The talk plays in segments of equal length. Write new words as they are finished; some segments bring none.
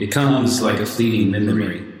becomes like a fleeting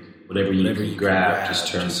memory. Whatever you grab just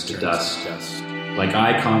turns to dust. Like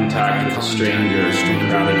eye contact with a stranger in a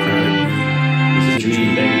crowded room is a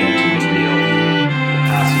dream that yet to be real. The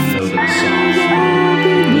passing note of a song.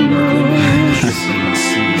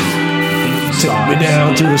 Take me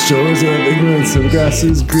down to the shores of ignorance. The grass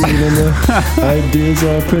is green and the ideas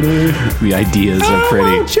are pretty. The ideas are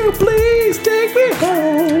pretty. Won't you please take me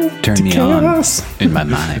home? Turn me chaos. on in my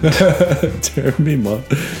mind. Turn me on.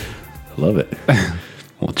 I love it.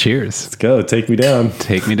 Well, cheers. Let's go. Take me down.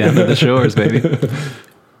 Take me down to the shores, baby.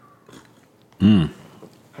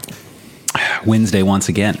 Wednesday once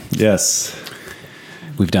again. Yes.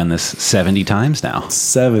 We've done this 70 times now.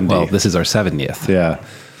 70. Well, this is our 70th. Yeah.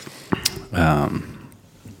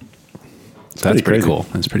 That's pretty crazy. cool.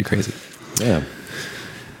 That's pretty crazy. Yeah.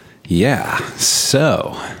 Yeah.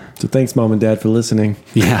 So thanks, Mom and Dad, for listening.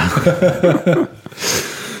 yeah.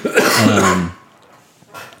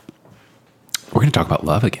 We're going to talk about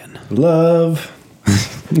love again. Love.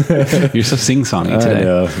 You're so sing-songy I today.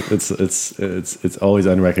 know. It's always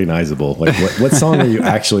unrecognizable. Like what song are you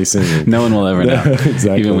actually singing? No one will ever know.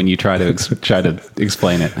 Exactly. Even when you try to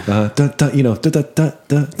explain it. Da, da, you know. Da, da, da,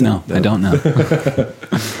 da, No, I don't know.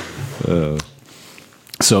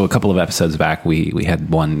 So a couple of episodes back, we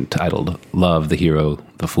had one titled "Love, the Hero,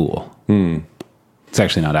 the Fool." It's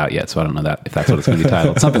actually not out yet, so I don't know if that's what it's going to be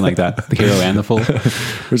titled. Something like that: "The Hero and the Fool." We're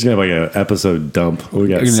just gonna have like an episode dump. We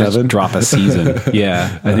got We're gonna 7. just drop a season.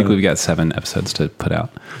 Yeah, I think we've got 7 episodes to put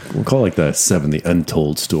out. We'll call like the 7 the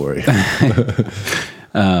untold story.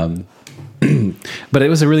 But it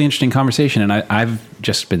was a really interesting conversation, and I've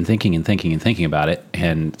just been thinking about it,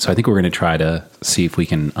 and so I think we're going to try to see if we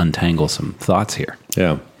can untangle some thoughts here.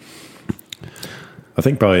 Yeah. I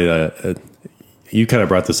think probably you kind of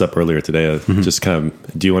brought this up earlier today. Just kind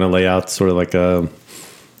of, do you want to lay out sort of like kind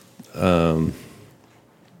of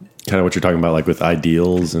what you're talking about, like with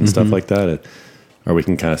ideals and stuff like that? Or we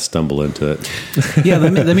can kind of stumble into it. Yeah,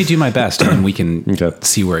 let me do my best, and then we can Okay.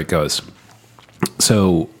 see where it goes.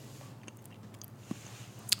 So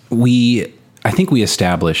I think we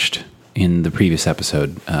established in the previous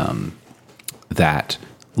episode that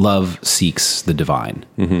love seeks the divine.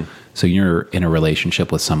 So you're in a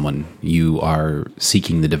relationship with someone, you are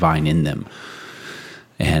seeking the divine in them.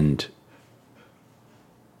 And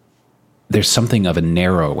there's something of a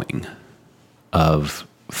narrowing of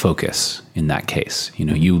focus in that case. You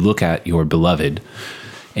know, you look at your beloved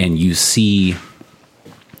and you see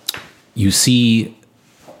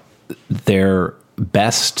their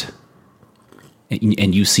best,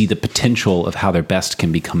 and you see the potential of how their best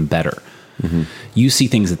can become better. You see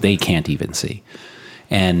things that they can't even see.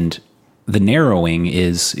 And the narrowing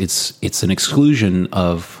is it's an exclusion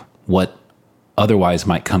of what otherwise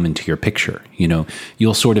might come into your picture. You know,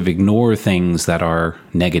 you'll sort of ignore things that are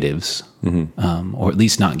negatives, or at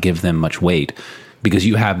least not give them much weight, because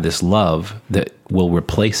you have this love that will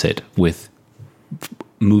replace it with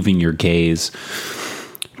moving your gaze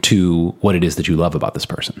to what it is that you love about this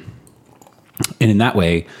person. And in that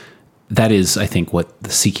way, that is, I think, what the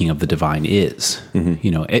seeking of the divine is.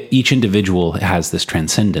 You know, each individual has this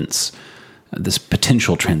transcendence, this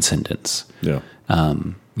potential transcendence. Yeah.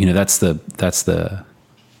 You know, that's the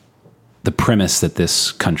premise that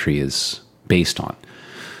this country is based on.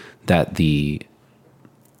 That the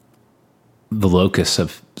locus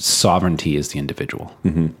of sovereignty is the individual,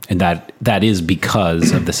 and that is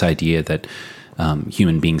because of this idea that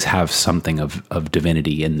human beings have something of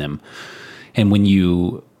divinity in them. And when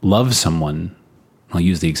you love someone, I'll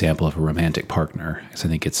use the example of a romantic partner, because I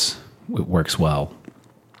think it works well.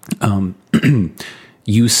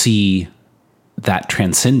 You see that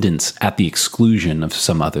transcendence at the exclusion of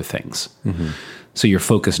some other things. So your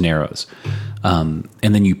focus narrows. And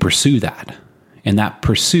then you pursue that. And that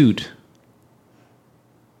pursuit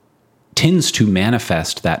tends to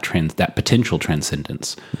manifest that potential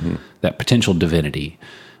transcendence, that potential divinity,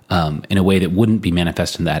 in a way that wouldn't be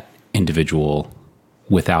manifest in that individual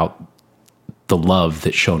without the love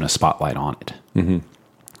that shone a spotlight on it.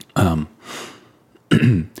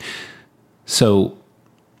 So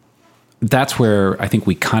that's where I think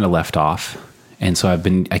we kind of left off. And so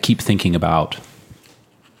I keep thinking about,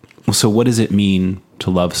 well, so what does it mean to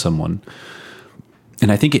love someone? And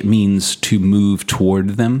I think it means to move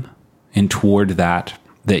toward them and toward that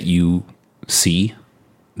you see,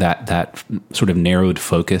 that sort of narrowed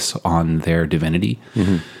focus on their divinity.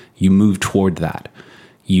 You move toward that.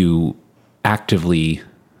 You actively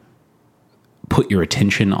put your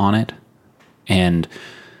attention on it. And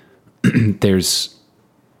there's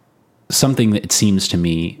something that it seems to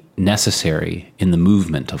me necessary in the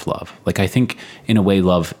movement of love. Like, I think in a way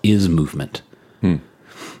love is movement.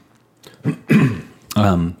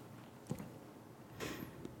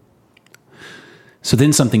 So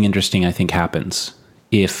then something interesting, I think, happens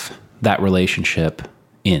if that relationship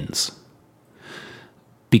ends.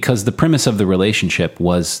 Because the premise of the relationship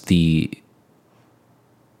was the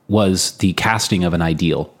casting of an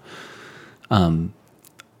ideal.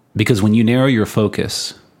 Because when you narrow your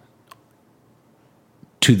focus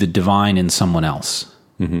to the divine in someone else,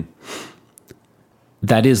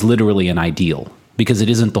 that is literally an ideal, because it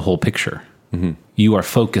isn't the whole picture. You are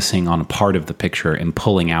focusing on a part of the picture and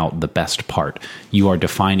pulling out the best part. You are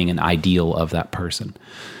defining an ideal of that person.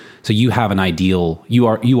 So you have an ideal. You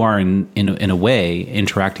are in a way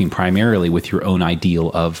interacting primarily with your own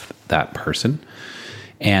ideal of that person,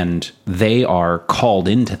 and they are called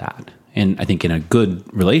into that. And I think in a good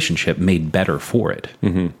relationship, made better for it.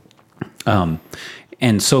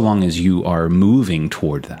 And so long as you are moving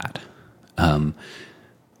toward that,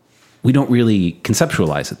 we don't really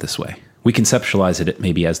conceptualize it this way. We conceptualize it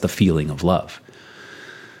maybe as the feeling of love.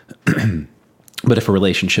 But if a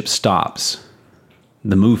relationship stops,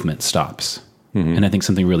 the movement stops. And I think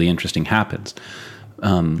something really interesting happens.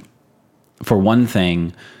 For one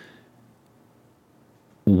thing,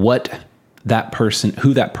 who that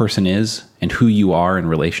person is and who you are in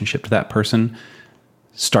relationship to that person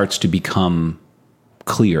starts to become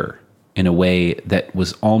clear in a way that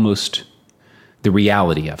was almost the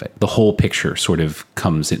reality of it. The whole picture sort of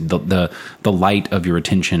comes in. The light of your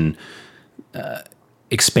attention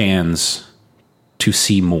expands to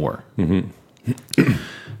see more. And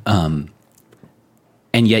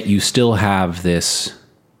yet you still have this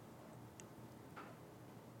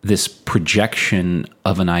projection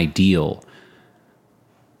of an ideal,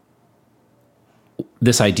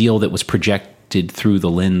 this ideal that was projected through the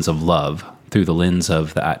lens of love, through the lens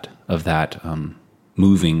of that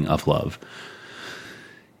moving of love.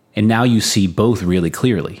 And now you see both really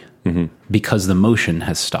clearly because the motion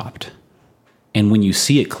has stopped. And when you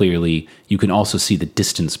see it clearly, you can also see the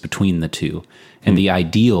distance between the two. And the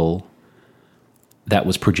ideal that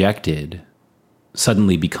was projected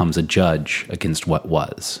suddenly becomes a judge against what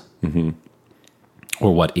was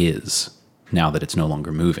or what is, now that it's no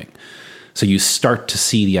longer moving. So you start to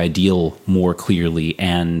see the ideal more clearly,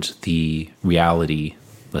 and the reality,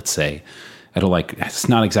 let's say, it's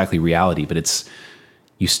not exactly reality, but it's,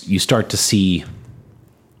 you start to see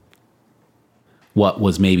what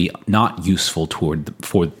was maybe not useful to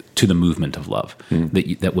the movement of love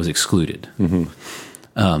that was excluded. And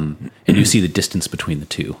you see the distance between the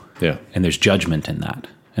two. Yeah. And there's judgment in that.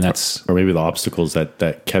 And that's, or maybe the obstacles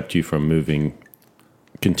that kept you from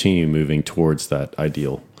continue moving towards that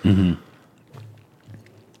ideal. So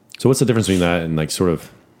what's the difference between that and like sort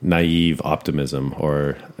of naive optimism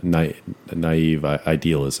or naive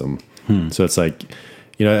idealism? So it's like,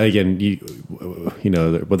 again,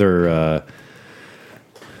 whether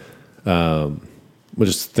we'll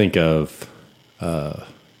just think of,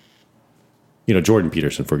 Jordan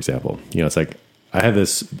Peterson, for example. It's like I have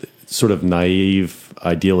this sort of naive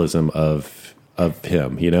idealism of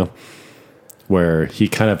him, where he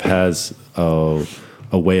kind of has a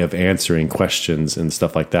way of answering questions and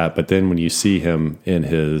stuff like that. But then when you see him in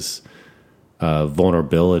his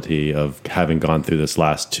vulnerability of having gone through this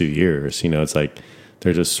last 2 years, it's like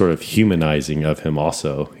they're just sort of humanizing of him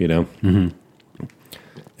also,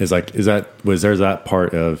 It's like, was there that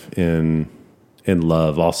part of in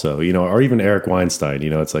love also, or even Eric Weinstein,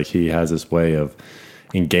 it's like he has this way of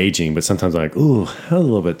engaging, but sometimes I'm like, ooh, that was a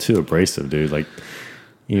little bit too abrasive, dude. Like,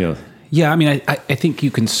 Yeah, I mean, I think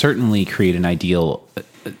you can certainly create an ideal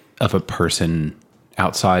of a person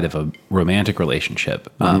outside of a romantic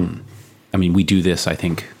relationship. I mean, we do this, I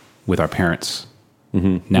think, with our parents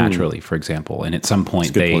naturally, for example. And at some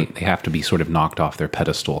point, they have to be sort of knocked off their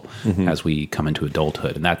pedestal as we come into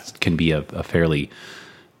adulthood. And that can be a fairly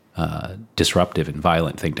disruptive and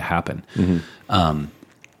violent thing to happen.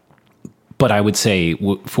 But I would say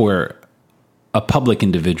for a public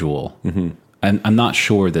individual, I'm not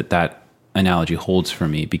sure that analogy holds for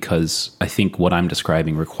me, because I think what I'm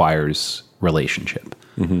describing requires relationship.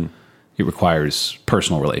 It requires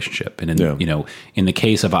personal relationship. And in the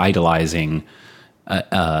case of idolizing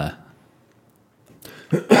a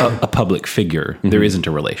public figure, there isn't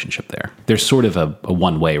a relationship there. There's sort of a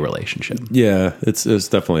one-way relationship. Yeah, it's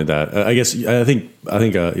definitely that. I guess I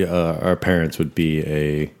think our parents would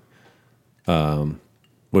be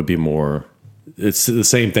more. It's the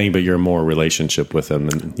same thing, but you're more relationship with them,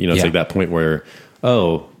 and it's like that point where,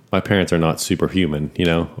 oh, my parents are not superhuman,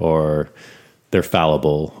 or they're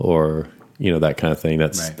fallible, or that kind of thing.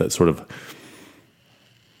 That sort of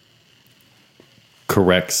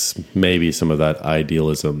corrects maybe some of that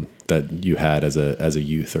idealism that you had as a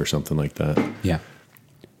youth or something like that. Yeah.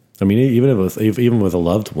 I mean, even with a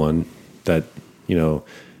loved one that, you know,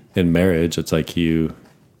 in marriage, it's like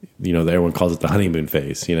everyone calls it the honeymoon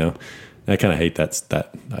phase, you know. And I kind of hate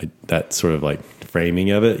that sort of like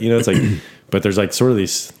framing of it, you know. It's like, but there's like sort of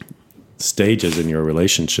these stages in your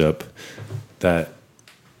relationship that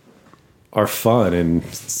are fun and,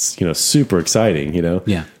 you know, super exciting, you know.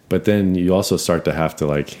 Yeah. But then you also start to have to,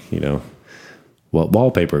 like, you know, what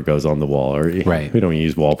wallpaper goes on the wall, or right. We don't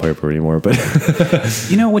use wallpaper anymore, but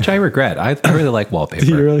you know, which I regret. I really like wallpaper.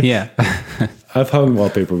 Do you really? Yeah. I've hung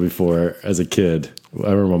wallpaper before as a kid.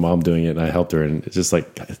 I remember my mom doing it, and I helped her, and it's just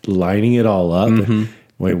like lining it all up.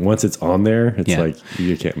 Mm-hmm. Once it's on there, it's like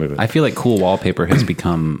you can't move it. I feel like cool wallpaper has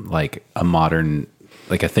become like a modern,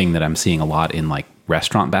 like a thing that I'm seeing a lot in like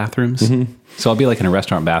restaurant bathrooms. Mm-hmm. So I'll be like in a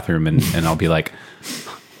restaurant bathroom, and I'll be like,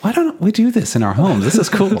 why don't we do this in our homes? This is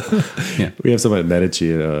cool. Yeah. We have some at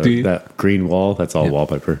Medici, that green wall. That's all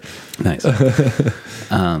wallpaper. Nice.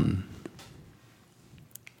 I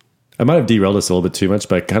might have derailed this a little bit too much,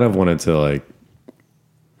 but I kind of wanted to like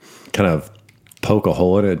kind of poke a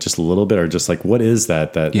hole in it just a little bit, or just like, what is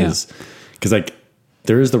that is, because like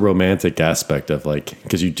there is the romantic aspect of like,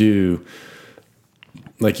 because you do,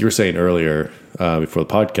 like you were saying earlier before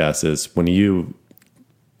the podcast, is when you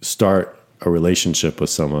start a relationship with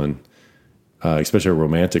someone, especially a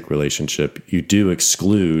romantic relationship, you do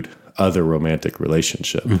exclude other romantic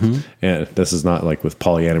relationship. Mm-hmm. And this is not like with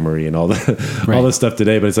polyamory and all the all this stuff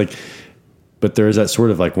today, but it's like, but there is that sort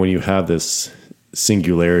of like when you have this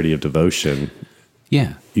singularity of devotion,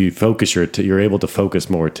 you focus you're able to focus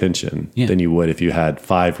more attention than you would if you had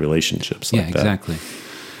 5 relationships like that. Exactly.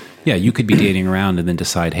 Yeah, you could be dating around and then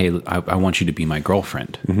decide, hey, I want you to be my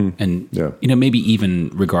girlfriend. Mm-hmm. And, you know, maybe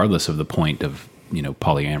even regardless of the point of, you know,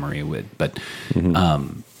 polyamory. But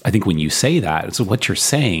I think when you say that, so what you're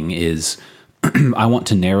saying is, I want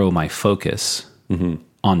to narrow my focus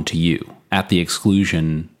onto you at the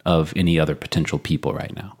exclusion of any other potential people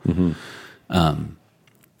right now. Mm-hmm.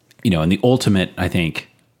 You know, and the ultimate, I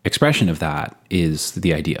think, expression of that is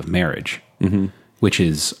the idea of marriage, which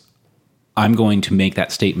is, I'm going to make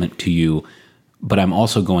that statement to you, but I'm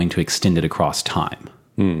also going to extend it across time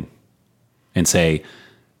and say,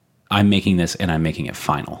 I'm making this and I'm making it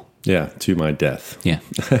final. Yeah, to my death. Yeah.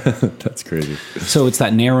 That's crazy. So it's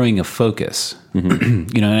that narrowing of focus.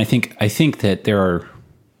 Mm-hmm. You know, and I think that there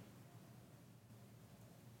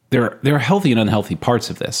are healthy and unhealthy parts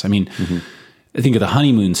of this. I mean, I think of the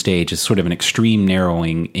honeymoon stage as sort of an extreme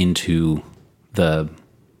narrowing into the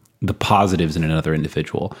positives in another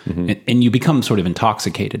individual. And you become sort of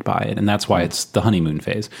intoxicated by it. And that's why it's the honeymoon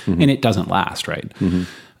phase. And it doesn't last, right? You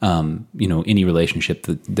know, any relationship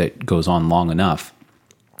that goes on long enough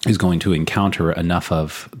is going to encounter enough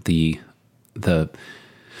of the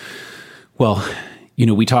well, you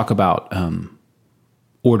know, we talk about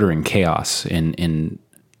order and chaos and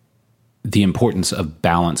the importance of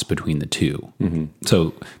balance between the two.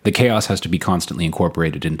 So the chaos has to be constantly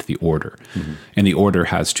incorporated into the order, and the order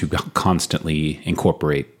has to constantly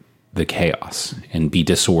incorporate the chaos and be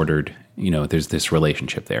disordered. You know, there's this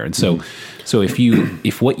relationship there. And so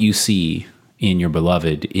if what you see in your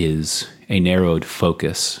beloved is a narrowed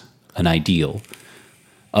focus, an ideal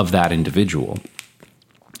of that individual,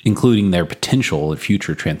 including their potential and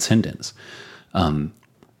future transcendence,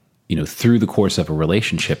 you know, through the course of a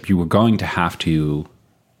relationship, you were going to have to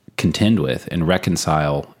contend with and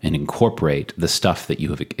reconcile and incorporate the stuff that you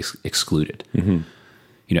have excluded. You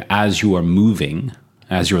know, as you are moving,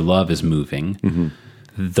 as your love is moving,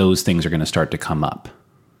 those things are going to start to come up.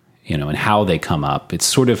 You know, and how they come up, it's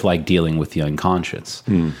sort of like dealing with the unconscious.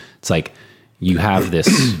 It's like you have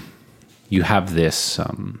this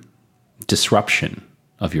disruption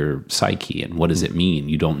of your psyche, and what does it mean?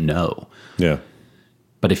 You don't know. Yeah.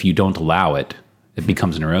 But if you don't allow it, it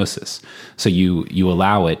becomes neurosis. So you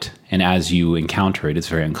allow it, and as you encounter it, it's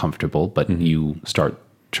very uncomfortable, but you start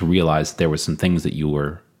to realize there were some things that you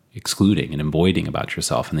were excluding and avoiding about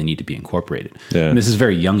yourself, and they need to be incorporated. Yeah. And this is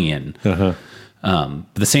very Jungian.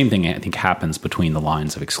 The same thing, I think, happens between the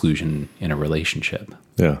lines of exclusion in a relationship.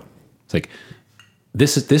 Yeah. It's like,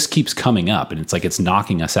 this keeps coming up, and it's like it's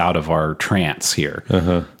knocking us out of our trance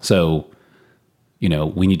here. So, you know,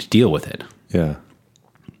 we need to deal with it. Yeah.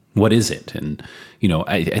 What is it? And, you know,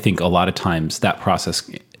 I think a lot of times that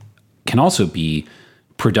process can also be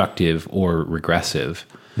productive or regressive,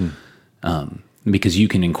 because you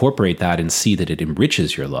can incorporate that and see that it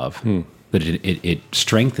enriches your love, that it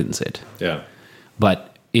strengthens it. Yeah.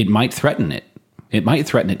 But it might threaten it. It might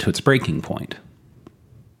threaten it to its breaking point.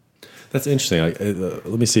 That's interesting.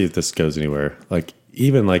 Let me see if this goes anywhere. Like,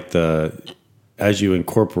 even like as you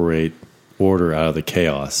incorporate order out of the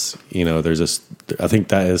chaos. You know, there's this, I think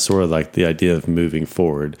that is sort of like the idea of moving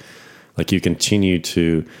forward. Like you continue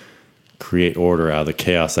to create order out of the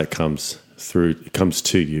chaos that comes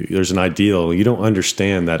to you. There's an ideal. You don't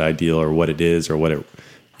understand that ideal or what it is or what it,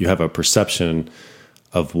 you have a perception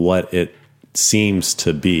of what it seems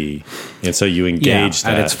to be. And so you engage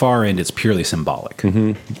that. At its far end, it's purely symbolic.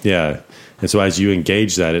 Mm-hmm. Yeah. And so as you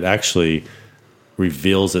engage that, it actually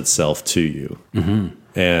reveals itself to you. Mm-hmm.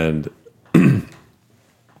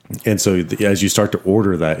 And so as you start to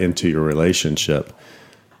order that into your relationship,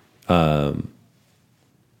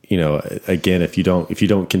 you know, again, if you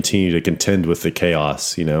don't continue to contend with the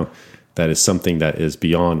chaos, you know, that is something that is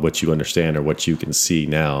beyond what you understand or what you can see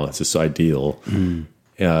now. It's this ideal.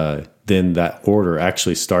 Then that order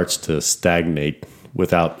actually starts to stagnate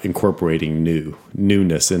without incorporating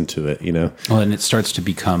newness into it, you know? Well, and it starts to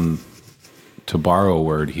become, to borrow a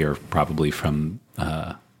word here, probably from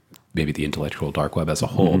maybe the intellectual dark web as a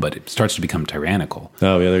whole, but it starts to become tyrannical.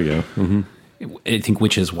 Oh, yeah, there you go. Mm-hmm. I think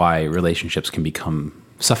which is why relationships can become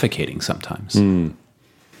suffocating sometimes.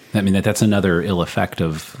 I mean, that's another ill effect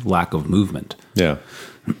of lack of movement. Yeah.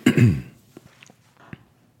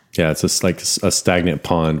 Yeah, it's just like a stagnant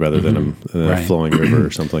pond rather than a flowing river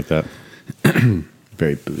or something like that.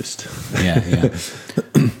 Very Buddhist. Yeah.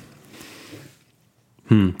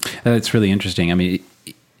 That's really interesting. I mean,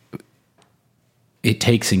 it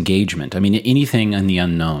takes engagement. I mean, anything in the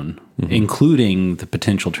unknown, including the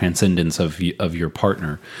potential transcendence of your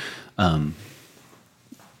partner,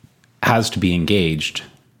 has to be engaged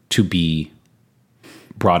to be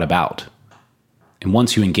brought about. And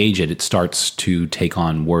once you engage it, it starts to take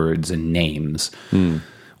on words and names.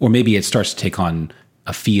 Or maybe it starts to take on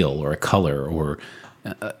a feel or a color or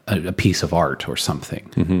a piece of art or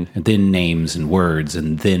something. And then names and words,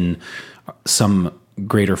 and then some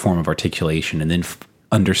greater form of articulation, and then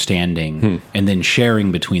understanding, and then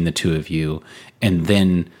sharing between the two of you. And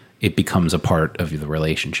then it becomes a part of the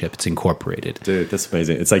relationship. It's incorporated. Dude, that's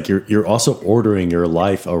amazing. It's like you're also ordering your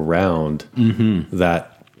life around that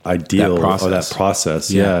ideal or that process.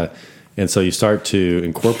 Yeah. And so you start to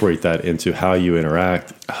incorporate that into how you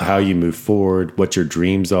interact, how you move forward, what your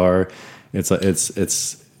dreams are.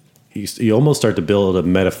 You almost start to build a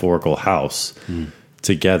metaphorical house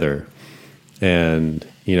together. And,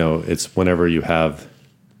 you know, it's whenever you have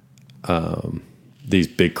these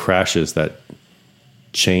big crashes that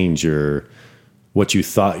change what you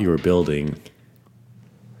thought you were building,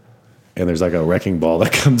 and there's like a wrecking ball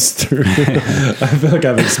that comes through. I feel like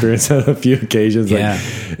I've experienced that on a few occasions. Yeah.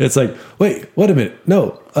 Like, it's like, wait a minute.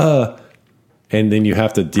 No. And then you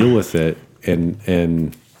have to deal with it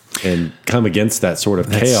and come against that sort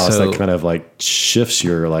of chaos that kind of like shifts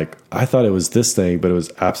your, like, I thought it was this thing, but it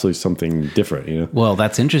was absolutely something different, you know? Well,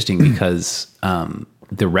 that's interesting because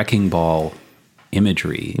the wrecking ball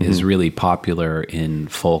imagery is really popular in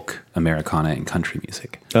folk, Americana, and country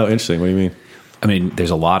music. Oh, interesting. What do you mean? I mean, there's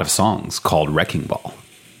a lot of songs called Wrecking Ball,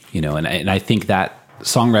 you know, and I think that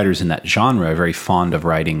songwriters in that genre are very fond of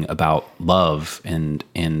writing about love and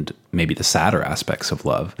maybe the sadder aspects of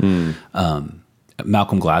love.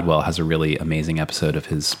 Malcolm Gladwell has a really amazing episode of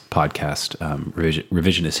his podcast,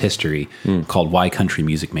 Revisionist History, called Why Country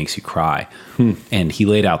Music Makes You Cry. And he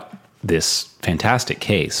laid out this fantastic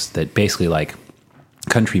case that basically, like,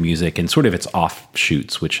 country music and sort of its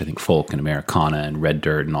offshoots, which I think folk and Americana and Red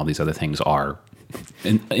Dirt and all these other things are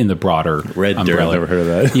in the broader Red umbrella. Dirt, I've never heard of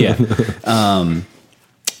that. Yeah.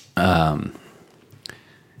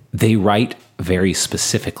 They write very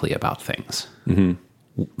specifically about things.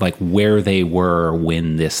 Like where they were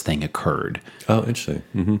when this thing occurred. Oh,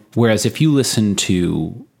 interesting. Whereas if you listen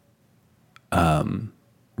to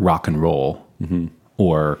rock and roll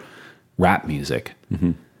or rap music,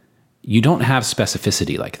 you don't have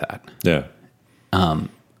specificity like that. Yeah.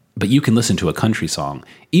 But you can listen to a country song,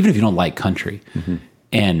 even if you don't like country,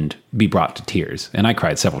 and be brought to tears. And I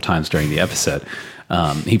cried several times during the episode.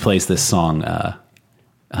 He plays this song.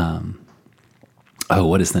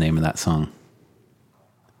 What is the name of that song?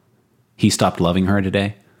 He Stopped Loving Her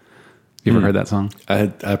Today. You ever heard that song? I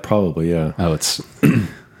probably, yeah. Oh, it's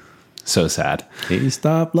so sad. He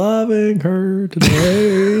stopped loving her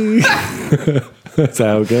today. That's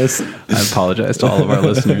how it goes. I apologize to all of our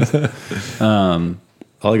listeners.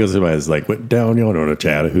 All it goes through my head is like, went down yonder on a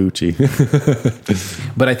Chattahoochee.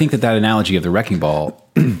 But I think that analogy of the wrecking ball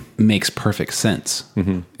makes perfect sense,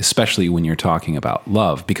 especially when you're talking about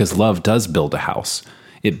love, because love does build a house.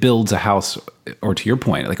 It builds a house, or to your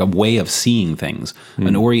point, like a way of seeing things,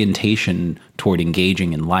 an orientation toward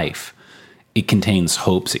engaging in life. It contains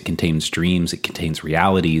hopes, it contains dreams, it contains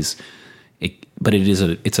realities. but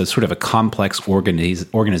it's a sort of a complex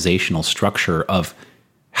organizational structure of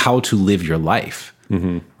how to live your life,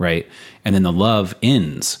 right? And then the love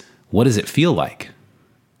ends. What does it feel like?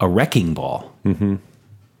 A wrecking ball.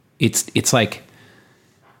 It's like,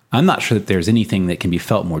 I'm not sure that there's anything that can be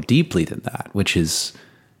felt more deeply than that, which is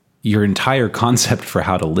your entire concept for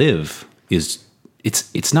how to live is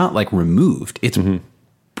it's not like removed. It's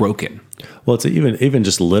broken. Well, it's even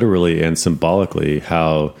just literally and symbolically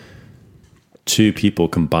how two people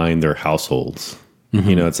combine their households.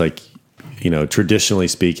 You know, it's like, you know, traditionally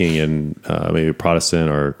speaking in maybe Protestant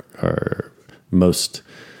or most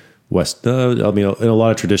West, I mean, in a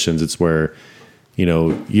lot of traditions, it's where, you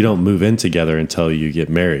know, you don't move in together until you get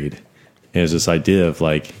married. And it's this idea of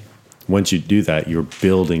like, once you do that, you're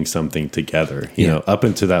building something together. You know, up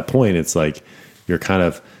until that point, it's like you're kind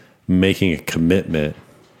of making a commitment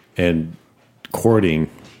and courting,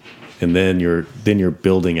 and then you're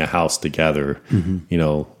building a house together. You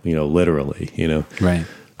know, literally. You know, right.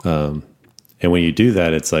 And when you do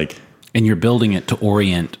that, it's like, and you're building it to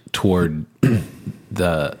orient toward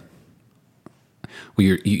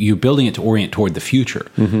you're building it to orient toward the future,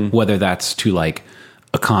 whether that's to like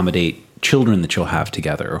accommodate children that you'll have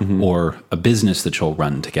together, or a business that you'll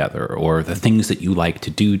run together, or the things that you like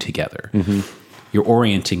to do together. You're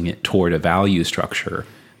orienting it toward a value structure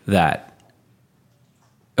that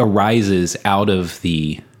arises out of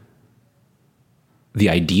the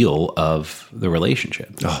ideal of the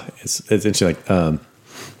relationship. Oh, it's interesting. Like,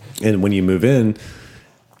 and when you move in,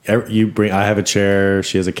 I have a chair,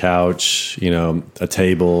 she has a couch, you know, a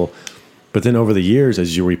table. But then over the years,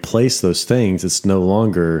 as you replace those things, it's no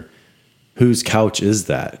longer whose couch is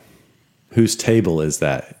that? Whose table is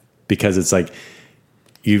that? Because it's like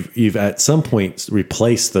you've at some point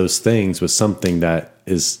replaced those things with something that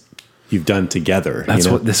is you've done together.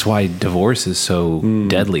 That's why divorce is so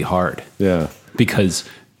deadly hard. Yeah. Because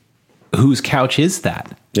whose couch is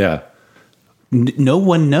that? Yeah. No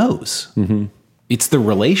one knows. It's the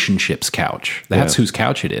relationship's couch. That's whose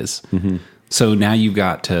couch it is. So now you've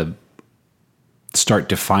got to start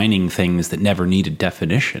defining things that never needed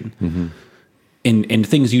definition, and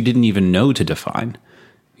things you didn't even know to define.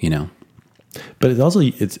 You know, but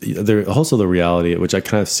there's also the reality, which I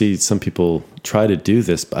kind of see some people try to do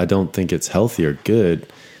this, but I don't think it's healthy or good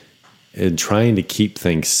in trying to keep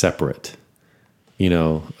things separate. You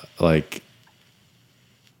know, like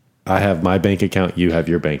I have my bank account, you have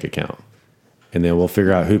your bank account. And then we'll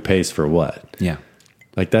figure out who pays for what. Yeah.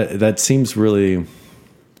 Like that seems really,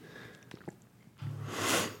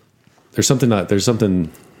 there's something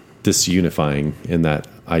disunifying in that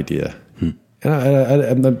idea.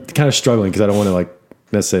 And I'm kind of struggling because I don't want to like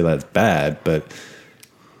necessarily that's bad, but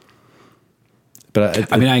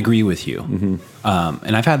I mean, I agree with you.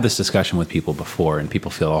 And I've had this discussion with people before, and people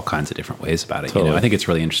feel all kinds of different ways about it. Totally. You know, I think it's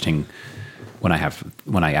really interesting when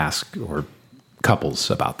I ask or couples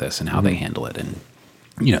about this and how they handle it, and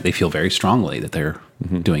you know, they feel very strongly that they're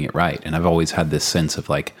doing it right. And I've always had this sense of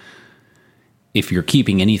like, if you're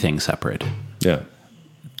keeping anything separate,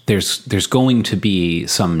 there's going to be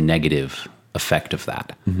some negative effect of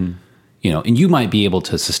that. You know, and you might be able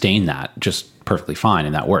to sustain that just perfectly fine,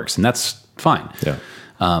 and that works, and that's fine.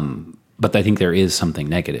 But I think there is something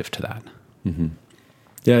negative to that.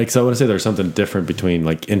 Yeah, because I want to say there's something different between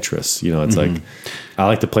like interests. You know, it's like I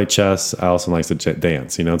like to play chess. I also like to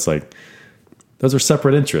dance. You know, it's like those are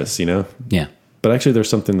separate interests. You know. Yeah. But actually, there's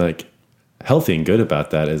something like healthy and good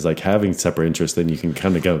about that. Is like having separate interests. Then you can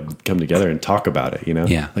come together and talk about it. You know.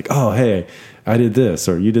 Yeah. Like, oh, hey, I did this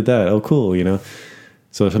or you did that. Oh, cool. You know.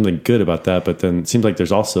 So there's something good about that. But then it seems like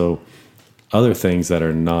there's also other things that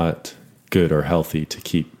are not good or healthy to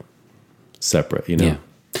keep separate. You know. Yeah.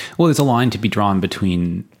 Well, there's a line to be drawn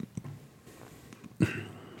between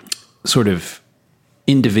sort of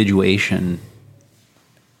individuation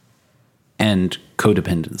and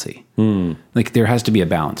codependency. Like there has to be a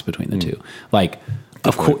balance between the two. Like,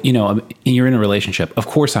 of course, you know, you're in a relationship. Of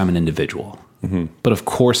course, I'm an individual, but of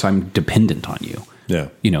course, I'm dependent on you. Yeah.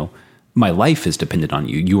 You know, my life is dependent on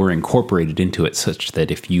you. You are incorporated into it such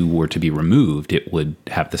that if you were to be removed, it would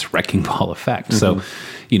have this wrecking ball effect. So,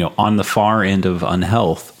 you know, on the far end of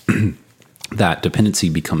unhealth, that dependency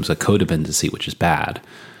becomes a codependency, which is bad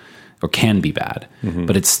or can be bad.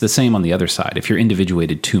 But it's the same on the other side. If you're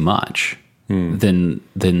individuated too much, then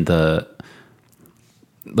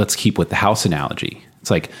let's keep with the house analogy.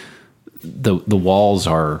 It's like the walls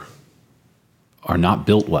are not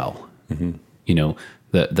built well. You know,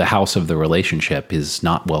 the house of the relationship is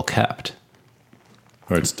not well kept.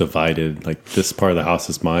 Or it's divided. Like this part of the house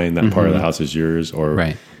is mine, that part of the house is yours.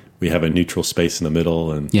 Or we have a neutral space in the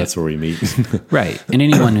middle, and that's where we meet. Right. And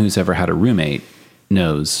anyone who's ever had a roommate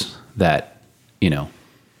knows that,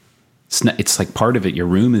 it's like part of it, your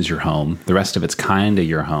room is your home. The rest of it's kind of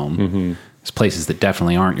your home. Mm-hmm. There's places that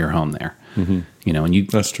definitely aren't your home there. Mm-hmm. And you,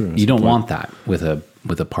 that's true. That's you don't want that with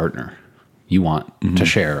a partner. You want to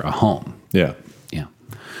share a home. Yeah. Yeah.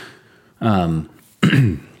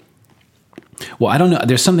 Well, I don't know.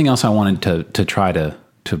 There's something else I wanted to try to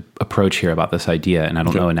approach here about this idea, and I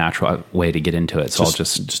don't know a natural way to get into it. So I'll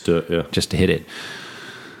just do it, yeah. Just to hit it.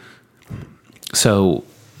 So,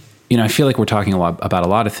 I feel like we're talking about a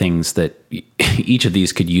lot of things that each of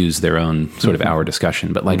these could use their own sort of hour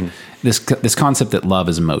discussion, but like this concept that love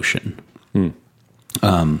is motion.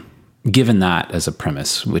 Given that as a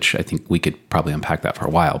premise, which I think we could probably unpack that for a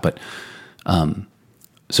while, but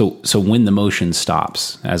so when the motion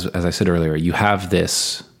stops, as I said earlier, you have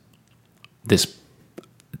this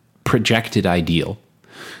projected ideal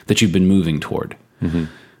that you've been moving toward, and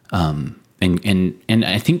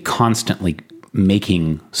I think constantly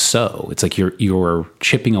making so. It's like you're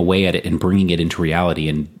chipping away at it and bringing it into reality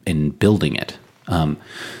and building it. But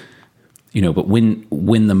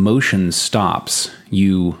when the motion stops,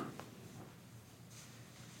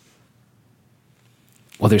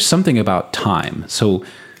 there's something about time. So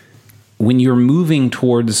when you're moving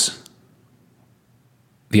towards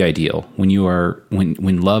the ideal,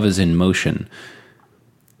 when love is in motion,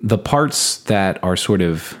 the parts that are sort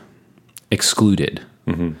of excluded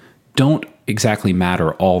don't exactly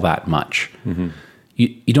matter all that much.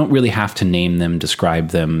 You don't really have to name them, describe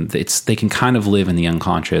them. They can kind of live in the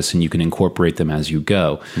unconscious, and you can incorporate them as you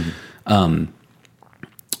go. And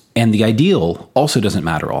the ideal also doesn't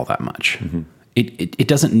matter all that much. It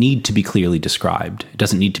doesn't need to be clearly described. It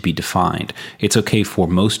doesn't need to be defined. It's okay for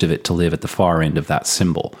most of it to live at the far end of that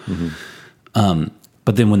symbol. But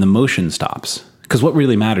then when the motion stops, because what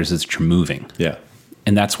really matters is that you're moving. Yeah.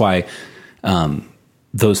 And that's why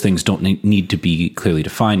those things don't need to be clearly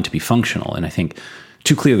defined to be functional. And I think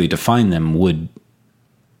to clearly define them it would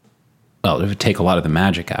take a lot of the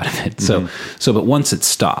magic out of it. But once it's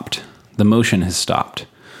stopped, the motion has stopped.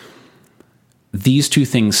 These two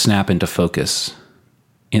things snap into focus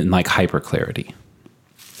in like hyperclarity.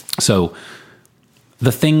 So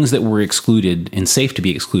the things that were excluded and safe to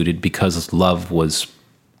be excluded because love was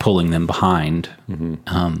pulling them behind,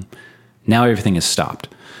 now everything is stopped.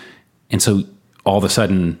 And so all of a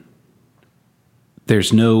sudden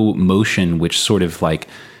there's no motion which sort of like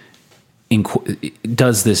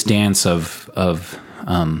does this dance of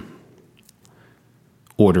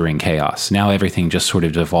ordering chaos. Now everything just sort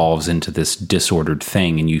of devolves into this disordered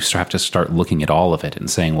thing, and you have to start looking at all of it and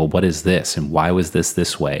saying, well, what is this? And why was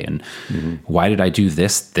this way? And why did I do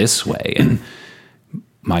this way? And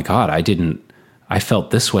my God, I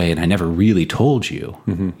felt this way and I never really told you,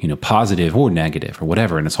 positive or negative or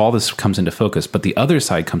whatever. And it's all this comes into focus, but the other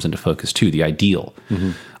side comes into focus too, the ideal.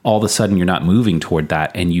 All of a sudden you're not moving toward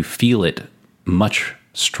that, and you feel it much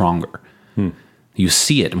stronger. You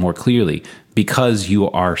see it more clearly because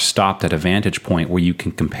you are stopped at a vantage point where you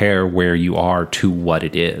can compare where you are to what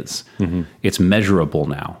it is. It's measurable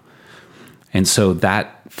now. And so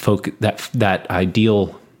that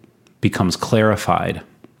ideal becomes clarified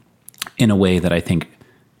in a way that I think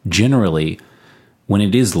generally, when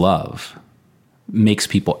it is love, makes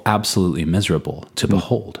people absolutely miserable to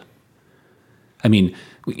behold. I mean,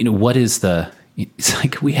 what is it's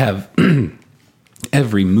like we have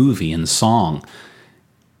every movie and song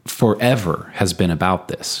forever has been about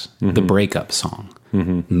this. The breakup song,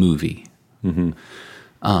 movie.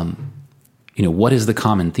 What is the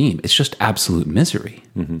common theme? It's just absolute misery.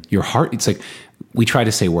 Your heart, it's like, we try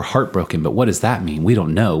to say we're heartbroken, but what does that mean? We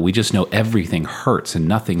don't know. We just know everything hurts and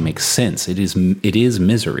nothing makes sense. It is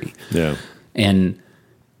misery. Yeah. And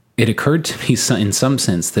it occurred to me in some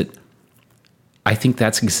sense that I think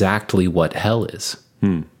that's exactly what hell is.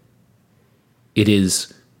 It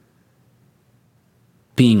is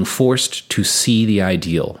being forced to see the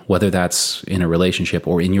ideal, whether that's in a relationship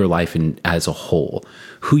or in your life as a whole,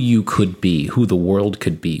 who you could be, who the world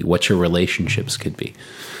could be, what your relationships could be.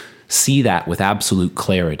 See that with absolute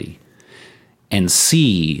clarity and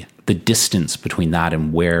see the distance between that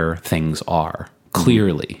and where things are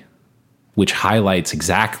clearly, which highlights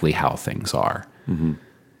exactly how things are. And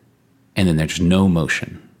then there's no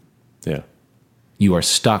motion. Yeah. You are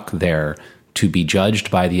stuck there to be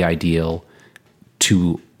judged by the ideal,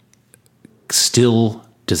 to still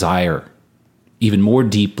desire even more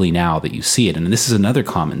deeply now that you see it. And this is another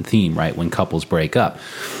common theme, right? When couples break up,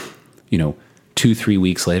 2-3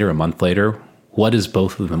 weeks later, a month later, what does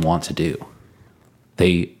both of them want to do?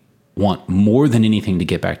 They want more than anything to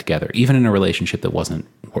get back together, even in a relationship that was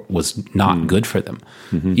not good for them,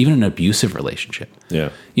 even an abusive relationship. Yeah.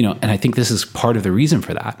 And I think this is part of the reason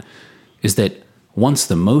for that, is that once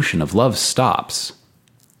the motion of love stops,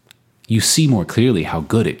 you see more clearly how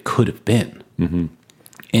good it could have been.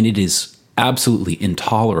 And it is absolutely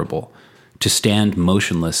intolerable to stand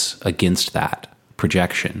motionless against that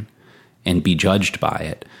projection and be judged by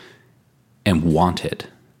it and want it.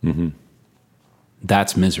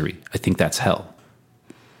 That's misery. I think that's hell.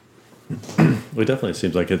 Well, it definitely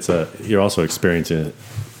seems like you're also experiencing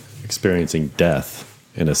death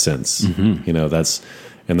in a sense. That's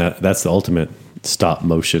the ultimate stop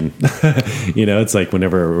motion. It's like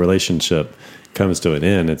whenever a relationship comes to an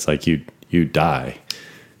end, it's like you die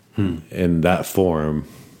in that form.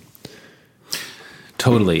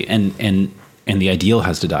 Totally. And the ideal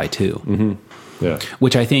has to die too. Yeah.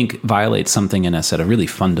 Which I think violates something in us at a really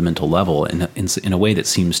fundamental level in a way that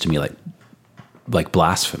seems to me like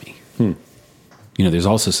blasphemy. There's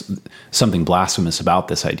also something blasphemous about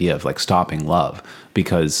this idea of like stopping love,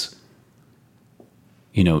 because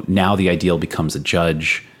now the ideal becomes a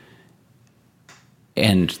judge,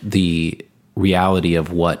 and the reality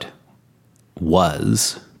of what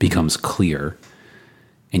was becomes clear,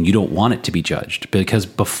 and you don't want it to be judged, because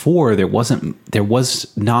before there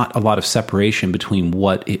was not a lot of separation between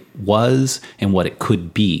what it was and what it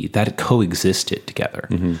could be, that it coexisted together.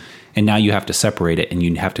 And now you have to separate it, and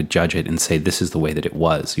you have to judge it and say, this is the way that it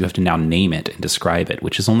was. You have to now name it and describe it,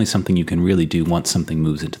 which is only something you can really do once something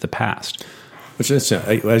moves into the past. Which is,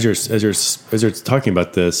 as you're talking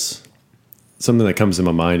about this, something that comes to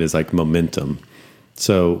my mind is like momentum.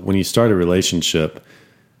 So when you start a relationship,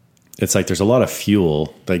 it's like there's a lot of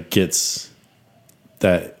fuel that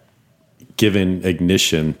given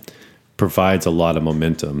ignition provides a lot of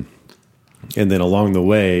momentum. And then along the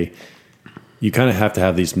way, you kind of have to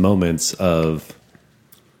have these moments of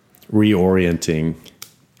reorienting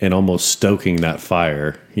and almost stoking that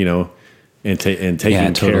fire, and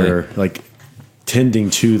taking care, like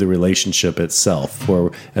tending to the relationship itself,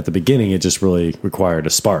 where at the beginning it just really required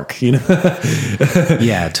a spark,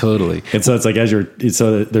 Yeah, totally. And so it's like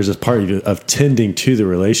so there's this part of tending to the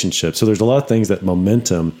relationship. So there's a lot of things that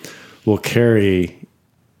momentum will carry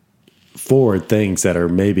forward, things that are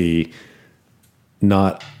maybe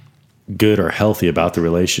not good or healthy about the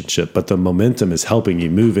relationship, but the momentum is helping you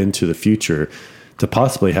move into the future to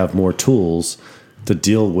possibly have more tools to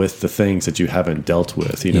deal with the things that you haven't dealt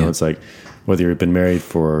with. It's like, whether you've been married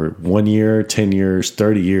for 1 year, 10 years,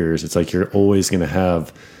 30 years, it's like you're always going to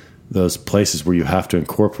have those places where you have to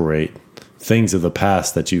incorporate things of the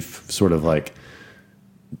past that you've sort of like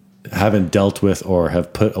haven't dealt with or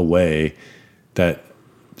have put away that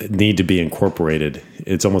need to be incorporated.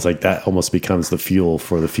 It's almost like that almost becomes the fuel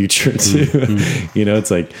for the future too. It's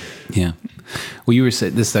like, yeah. Well, you were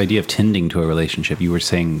saying this idea of tending to a relationship. You were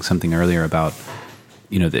saying something earlier about,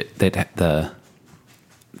 that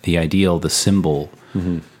the ideal, the symbol,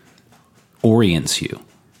 orients you,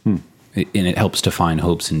 and it helps define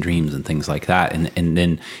hopes and dreams and things like that. And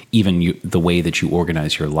then even the way that you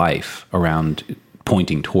organize your life around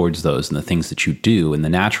pointing towards those and the things that you do, and the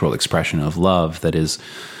natural expression of love that is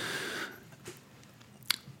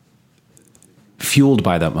fueled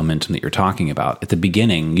by that momentum that you're talking about. At the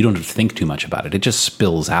beginning, you don't have to think too much about it. It just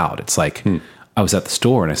spills out. It's like, I was at the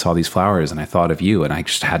store and I saw these flowers and I thought of you, and I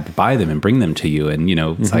just had to buy them and bring them to you. And,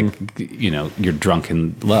 it's like, you're drunk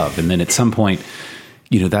in love. And then at some point,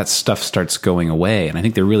 that stuff starts going away. And I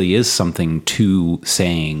think there really is something to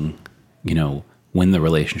saying, when the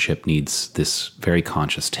relationship needs this very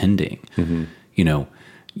conscious tending,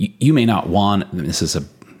 you may not want, this is a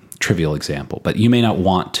trivial example, but you may not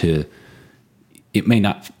want to, it may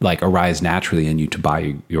not like arise naturally in you to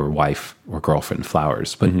buy your wife or girlfriend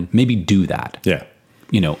flowers, but maybe do that. Yeah.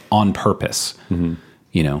 On purpose,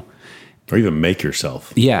 or even make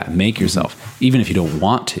yourself. Yeah. Make yourself, even if you don't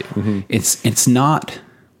want to. It's not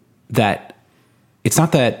that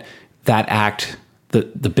act,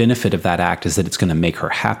 the benefit of that act is that it's going to make her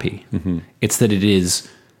happy. It's that it is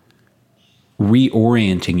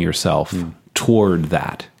reorienting yourself toward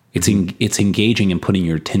that. It's engaging and putting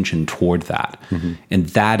your attention toward that. And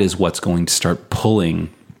that is what's going to start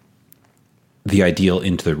pulling the ideal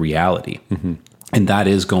into the reality. And that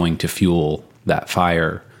is going to fuel that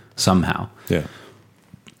fire somehow. Yeah.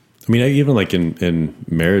 I mean, even like in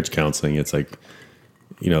marriage counseling, it's like,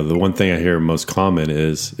 the one thing I hear most common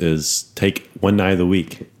is take one night of the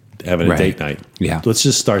week, having a date night. Yeah. Let's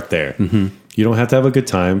just start there. You don't have to have a good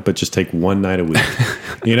time, but just take one night a week,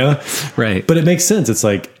 Right. But it makes sense. It's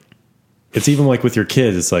like, it's even like with your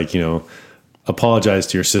kids. It's like, apologize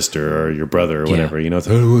to your sister or your brother or whatever. You know, it's,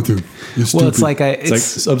 I don't want to. You're stupid. Well, it's like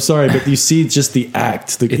I'm sorry, but you see just the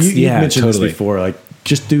act. You mentioned this before, like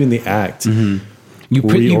just doing the act. Mm-hmm. You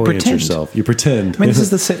pretend yourself. You pretend. I mean, this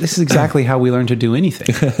is exactly how we learn to do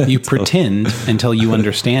anything. You pretend until you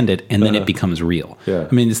understand it, and then it becomes real. Yeah.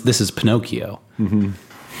 I mean, this is Pinocchio. Mm-hmm.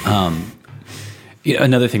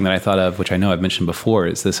 Another thing that I thought of, which I know I've mentioned before,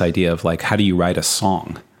 is this idea of like, how do you write a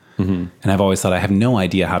song? Mm-hmm. And I've always thought I have no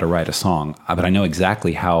idea how to write a song, but I know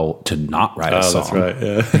exactly how to not write a song. That's right.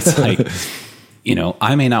 Yeah. It's like,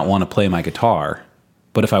 I may not want to play my guitar,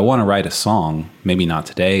 but if I want to write a song, maybe not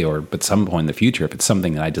today but some point in the future, if it's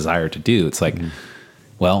something that I desire to do, it's like,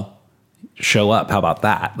 well, show up. How about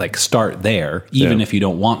that? Like start there, even if you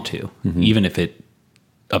don't want to, even if it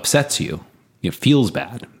upsets you, it feels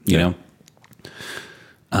bad, you know?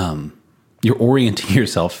 You're orienting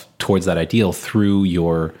yourself towards that ideal through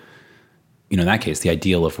your, in that case, the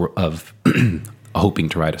ideal of hoping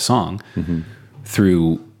to write a song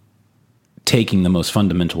through taking the most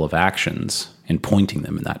fundamental of actions and pointing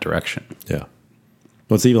them in that direction. Yeah.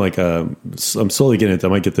 Well, it's even like, I'm slowly getting it. I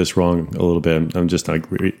might get this wrong a little bit. I'm just not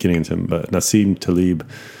getting into him, but Nassim Taleb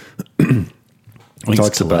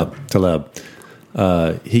talks about Taleb.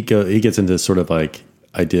 He gets into this sort of like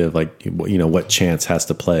idea of like, what chance has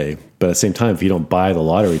to play. But at the same time, if you don't buy the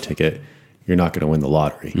lottery ticket, you're not going to win the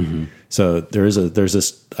lottery. Mm-hmm. So there's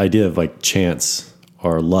this idea of like chance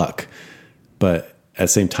or luck. But at the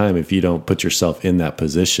same time, if you don't put yourself in that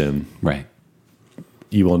position, right,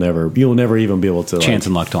 you will never even be able to. Chance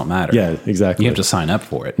and luck don't matter. Yeah, exactly. You have to sign up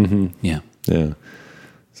for it. Mm-hmm. Yeah. Yeah.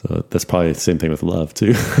 So that's probably the same thing with love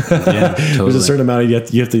too. Yeah, totally. There's a certain amount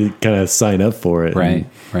you have to kind of sign up for it, right?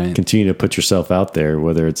 Continue to put yourself out there,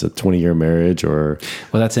 whether it's a 20-year marriage or.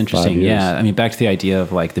 Well, that's interesting. Yeah, I mean, back to the idea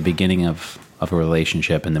of like the beginning of a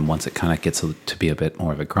relationship, and then once it kind of gets to be a bit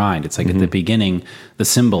more of a grind, it's like at the beginning, the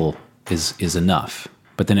symbol is enough,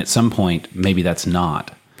 but then at some point, maybe that's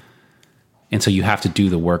not, and so you have to do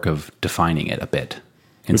the work of defining it a bit,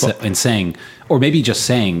 and saying, or maybe just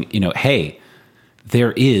saying, hey,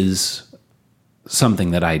 there is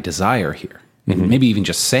something that I desire here. And maybe even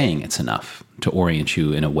just saying it's enough to orient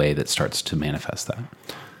you in a way that starts to manifest that.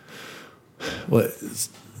 Well,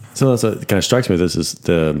 so that's what kind of strikes me. This is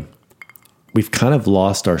we've kind of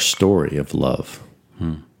lost our story of love.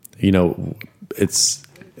 It's,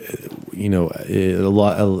 a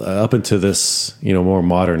lot up into this, more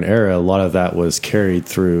modern era, a lot of that was carried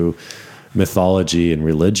through mythology and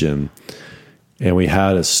religion. And we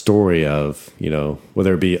had a story of,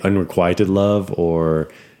 whether it be unrequited love or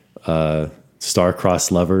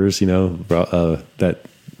star-crossed lovers, that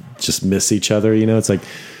just miss each other. It's like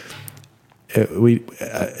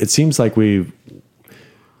it seems like we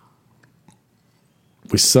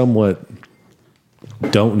somewhat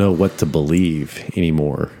don't know what to believe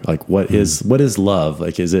anymore. Like, what is love?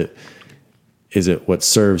 Like, is it what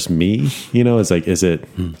serves me? It's like, is it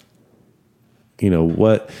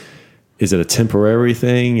what? Is it a temporary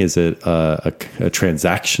thing? Is it a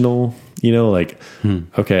transactional?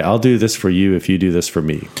 Okay, I'll do this for you if you do this for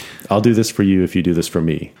me. I'll do this for you if you do this for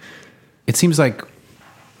me. It seems like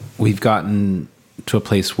we've gotten to a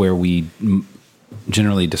place where we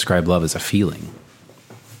generally describe love as a feeling.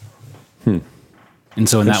 And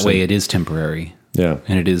so in that way, it is temporary. Yeah.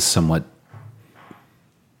 And it is somewhat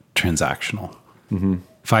transactional. Mm-hmm.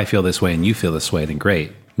 If I feel this way and you feel this way, then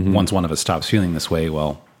great. Mm-hmm. Once one of us stops feeling this way,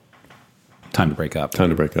 well, time to break up.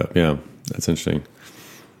 Yeah, that's interesting.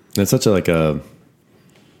 It's such a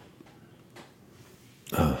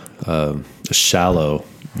shallow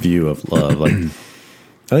view of love. Like,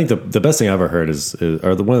 I think the best thing I've ever heard is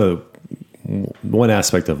one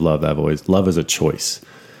aspect of love that love is a choice.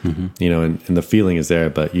 And the feeling is there,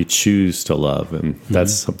 but you choose to love, and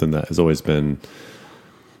that's something that has always been,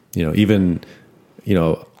 even,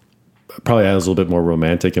 probably I was a little bit more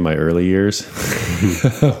romantic in my early years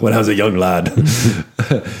when I was a young lad.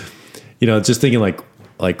 Just thinking like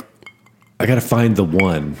I got to find the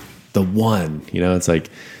one. It's like,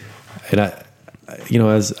 and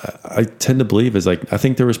as I tend to believe is like, I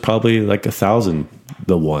think there was probably like 1,000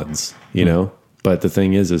 the ones, but the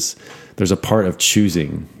thing is there's a part of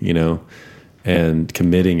choosing, and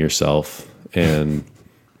committing yourself and,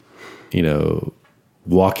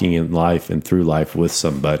 walking in life and through life with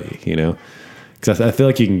somebody, because I feel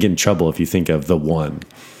like you can get in trouble if you think of the one,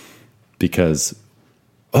 because,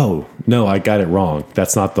 oh no, I got it wrong.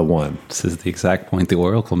 That's not the one. This is the exact point the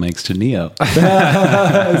Oracle makes to Neo.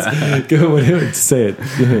 Go say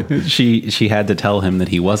it. She had to tell him that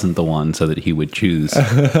he wasn't the one so that he would choose.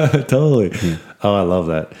 Totally. Yeah. Oh, I love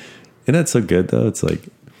that. And that's so good though. It's like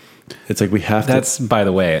we have That's, by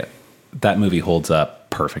the way, that movie holds up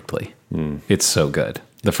perfectly. It's so good.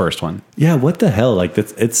 The first one. Yeah, what the hell? Like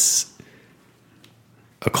it's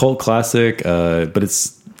a cult classic, but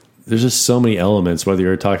there's just so many elements, whether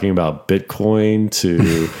you're talking about Bitcoin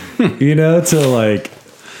to to like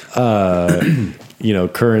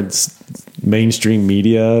current mainstream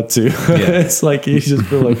media to it's like you just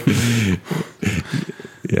feel like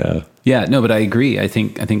Yeah, no, but I agree. I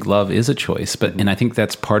think love is a choice, and I think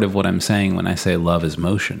that's part of what I'm saying when I say love is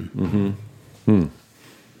motion.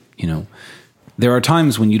 There are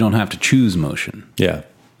times when you don't have to choose motion. Yeah.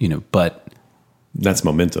 But that's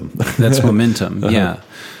momentum. That's momentum. Yeah.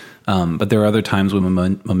 But there are other times when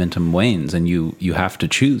momentum wanes and you have to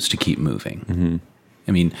choose to keep moving.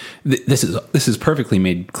 I mean, this is perfectly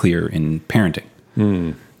made clear in parenting.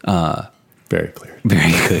 Very clear.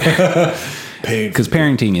 Very clear. Because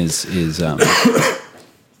parenting is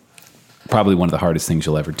probably one of the hardest things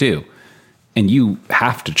you'll ever do. And you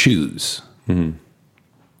have to choose.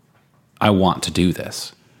 I want to do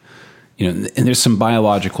this. And there's some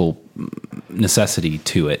biological necessity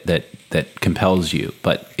to it that compels you,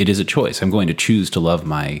 but it is a choice. I'm going to choose to love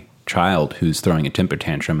my child who's throwing a temper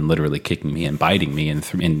tantrum and literally kicking me and biting me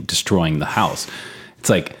and destroying the house.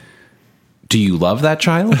 It's like, do you love that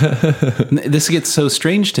child? This gets so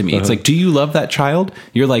strange to me. It's like, do you love that child?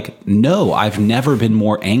 You're like, no, I've never been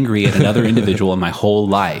more angry at another individual in my whole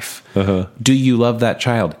life. Do you love that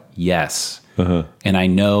child? Yes. And I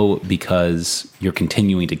know because you're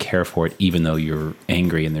continuing to care for it, even though you're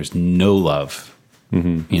angry and there's no love,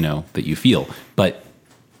 that you feel. But,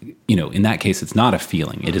 in that case, it's not a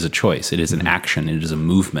feeling. It is a choice. It is an action. It is a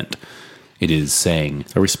movement. It is saying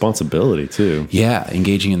a responsibility too. Yeah.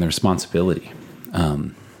 Engaging in the responsibility.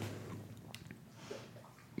 Wow.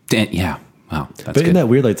 That's but isn't that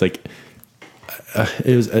weird? Like, it's like, I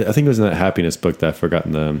think it was in that happiness book that I've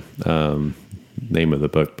forgotten the name of the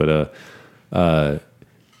book, but,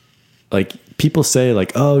 like people say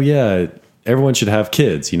like, oh yeah, everyone should have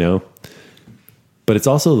kids, but it's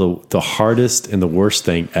also the hardest and the worst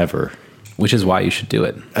thing ever. Which is why you should do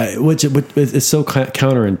it. Which it's so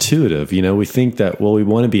counterintuitive. We think that, well, we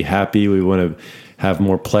want to be happy. We want to have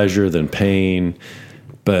more pleasure than pain,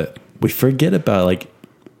 but we forget about like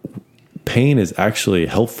pain is actually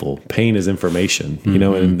helpful. Pain is information,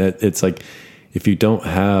 and that it's like, if you don't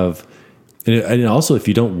have, and also if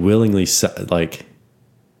you don't willingly like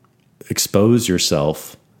expose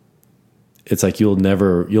yourself, it's like you'll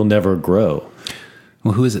never grow.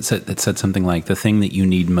 Well, who is it that said something like, the thing that you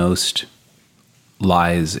need most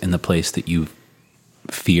lies in the place that you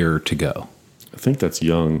fear to go? I think that's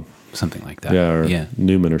Jung. Something like that. Yeah, or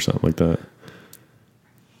Newman or something like that.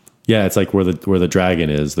 Yeah, it's like where the dragon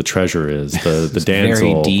is, the treasure is, the damsel.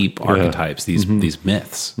 Very deep archetypes, these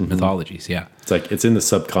myths, mythologies, yeah. It's like it's in the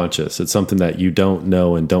subconscious. It's something that you don't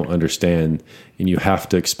know and don't understand, and you have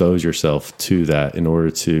to expose yourself to that in order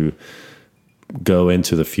to go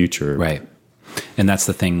into the future. Right. And that's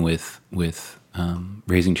the thing with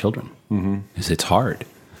raising children, is it's hard.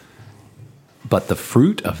 But the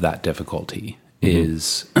fruit of that difficulty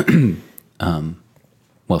is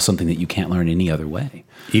something that you can't learn any other way.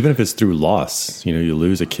 Even if it's through loss, you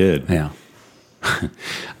lose a kid. Yeah.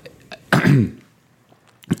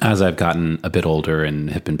 As I've gotten a bit older and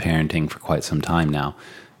have been parenting for quite some time now,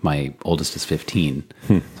 my oldest is 15.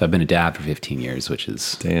 So I've been a dad for 15 years, which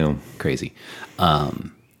is crazy.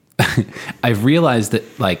 I've realized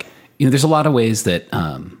that, like, there's a lot of ways that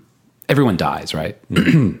everyone dies, right?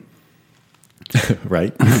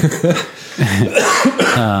 Right.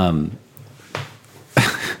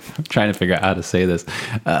 I'm trying to figure out how to say this.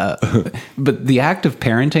 But the act of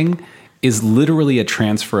parenting is literally a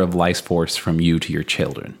transfer of life force from you to your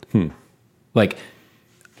children. Like,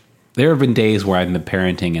 there have been days where I've been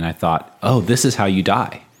parenting and I thought, oh, this is how you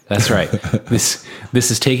die. That's right. This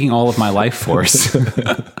is taking all of my life force.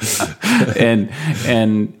 and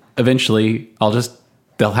eventually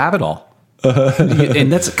they'll have it all.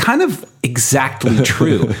 And that's kind of exactly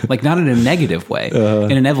true. Like, not in a negative way,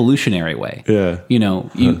 in an evolutionary way. Yeah.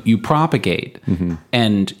 You propagate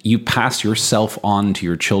and you pass yourself on to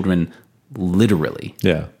your children literally.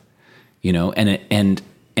 Yeah.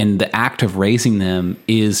 And the act of raising them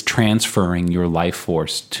is transferring your life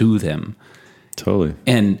force to them. Totally.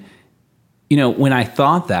 And, when I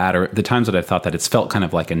thought that, or the times that I thought that, it's felt kind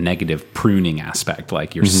of like a negative pruning aspect,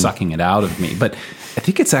 like you're sucking it out of me. But I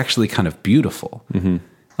think it's actually kind of beautiful.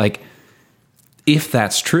 Like, if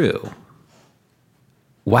that's true,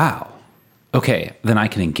 wow, okay, then I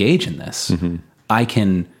can engage in this. I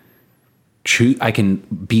can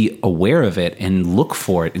be aware of it and look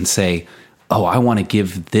for it and say, oh, I want to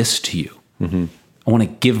give this to you. I want to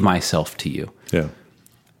give myself to you. Yeah.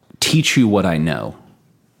 teach you what I know.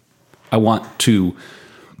 I want to,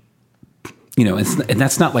 and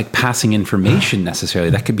that's not like passing information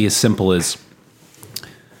necessarily. That could be as simple as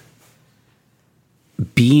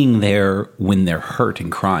being there when they're hurt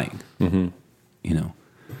and crying.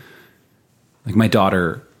 Like my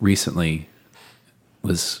daughter recently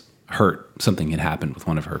was hurt. Something had happened with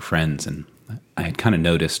one of her friends, and I had kind of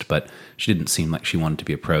noticed, but she didn't seem like she wanted to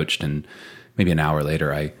be approached. And maybe an hour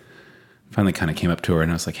later, I finally kind of came up to her and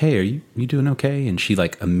I was like, "Hey, are you doing okay?" And she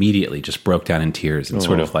like immediately just broke down in tears and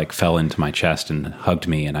sort of like fell into my chest and hugged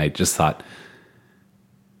me. And I just thought,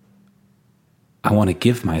 I want to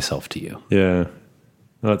give myself to you. Yeah.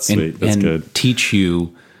 That's sweet. That's and good. Teach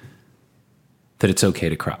you that it's okay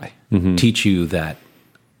to cry. Teach you that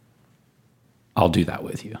I'll do that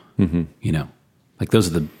with you. Like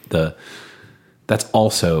those are that's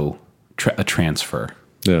also a transfer.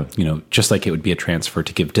 Yeah. Just like it would be a transfer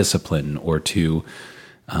to give discipline or to,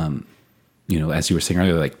 as you were saying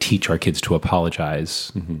earlier, like teach our kids to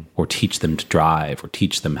apologize or teach them to drive or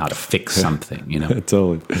teach them how to fix something,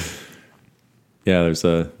 Totally. Yeah. There's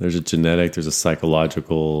a genetic, there's a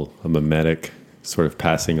psychological, a mimetic sort of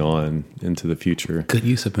passing on into the future. Good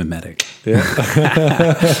use of mimetic. Yeah.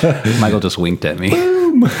 Michael just winked at me.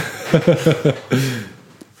 Boom.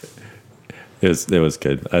 It was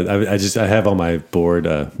good. I have on my board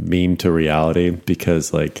meme to reality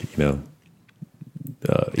because Elon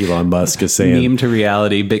Musk is saying meme to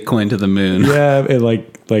reality, Bitcoin to the moon. Yeah, and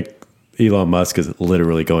like Elon Musk is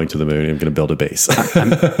literally going to the moon and going to build a base.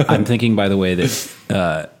 I'm thinking, by the way,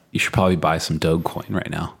 that you should probably buy some Dogecoin right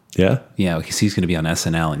now. Yeah? Yeah, because he's going to be on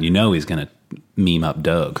SNL, and he's going to meme up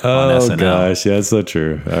Doge on SNL. Oh, gosh. Yeah, that's so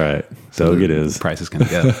true. All right. So Doge it is. The price is going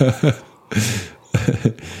to go.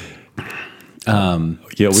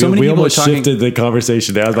 We almost shifted the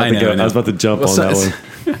conversation. I was about to jump on that one.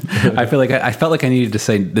 I felt like I needed to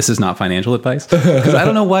say this is not financial advice because I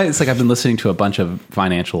don't know why. It's like I've been listening to a bunch of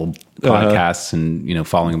financial podcasts and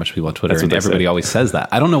following a bunch of people on Twitter, and everybody always says that.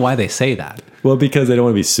 I don't know why they say that. Well, because they don't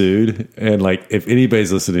want to be sued, and if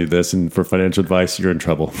anybody's listening to this and for financial advice, you're in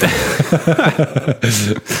trouble.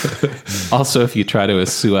 Also, if you try to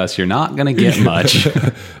sue us, you're not going to get much.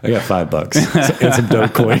 I got $5 and some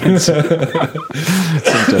Dogecoin. Some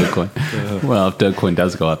Dogecoin. Well, if Dogecoin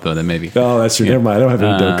does go up, though, then maybe. Oh, that's true. Never mind. I don't have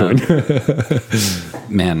any Dogecoin.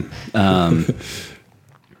 Man.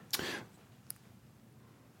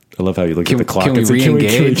 I love how you look at the clock. Can we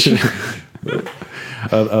re-engage?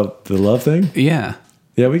 The love thing? Yeah.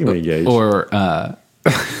 Yeah, we can re-engage. Or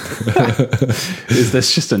is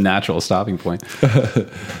this just a natural stopping point?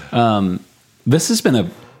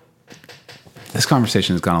 This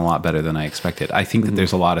conversation has gone a lot better than I expected. I think that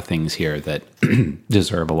there's a lot of things here that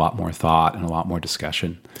deserve a lot more thought and a lot more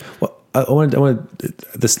discussion. Well, I want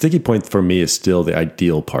the sticky point for me is still the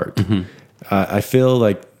ideal part. I feel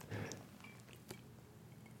like,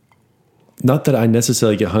 not that I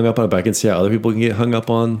necessarily get hung up on it, but I can see how other people can get hung up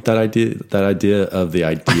on that idea of the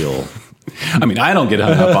ideal. I mean, I don't get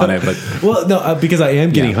hung up on it, but well, no, because I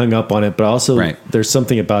am getting hung up on it, but also right. There's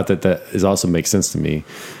something about that is also makes sense to me.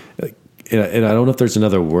 And I don't know if there's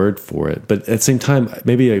another word for it, but at the same time,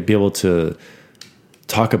 maybe I'd be able to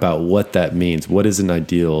talk about what that means. What is an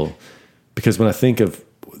ideal? Because when I think of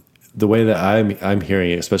the way that I'm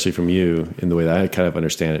hearing it, especially from you, in the way that I kind of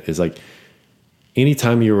understand it, is like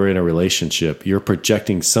anytime you were in a relationship, you're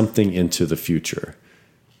projecting something into the future,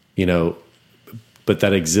 but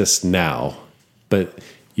that exists now. But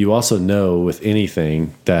you also know with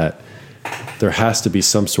anything that there has to be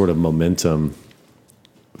some sort of momentum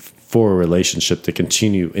for a relationship to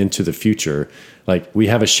continue into the future. Like we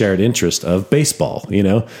have a shared interest of baseball,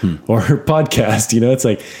 or podcast,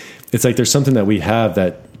 it's like there's something that we have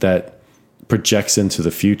that projects into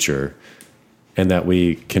the future and that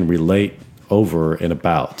we can relate over and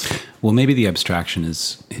about. Well, maybe the abstraction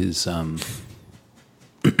is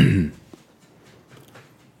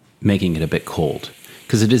making it a bit cold,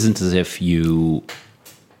 because it isn't as if you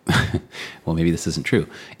well, maybe this isn't true.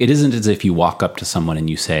 It isn't as if you walk up to someone and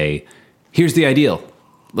you say, "Here's the ideal.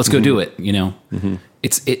 Let's go do it."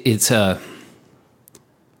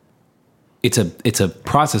 It's a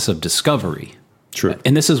process of discovery. True.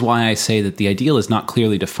 And this is why I say that the ideal is not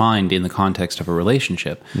clearly defined in the context of a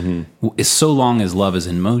relationship. Is so long as love is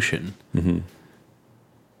in motion,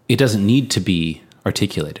 it doesn't need to be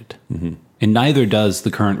articulated. And neither does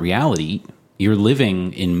the current reality. You're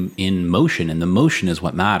living in motion, and the motion is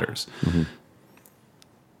what matters.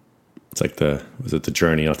 It's like the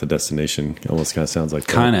journey, not the destination. It almost kind of sounds like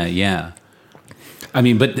that. Kind of, yeah. I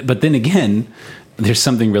mean, but then again, there's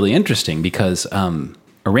something really interesting because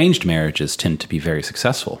arranged marriages tend to be very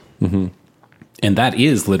successful. And that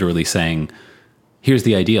is literally saying, here's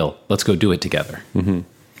the ideal, let's go do it together.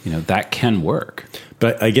 That can work.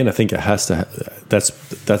 But again, I think it has to,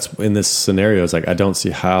 that's in this scenario, it's like, I don't see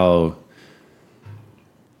how,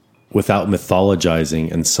 without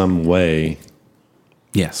mythologizing in some way,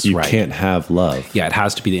 yes, you can't have love. Yeah, it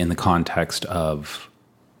has to be in the context of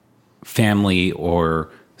family or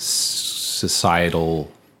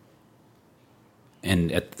societal,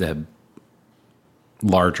 and at the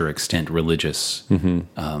larger extent, religious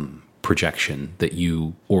projection that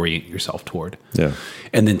you orient yourself toward. Yeah.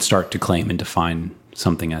 And then start to claim and define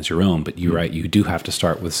something as your own. But you're right, you do have to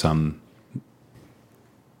start with some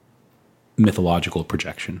mythological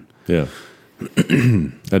projection. Yeah.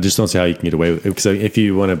 I just don't see how you can get away with it. Because if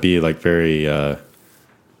you want to be like very, I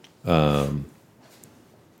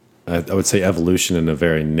would say evolution in a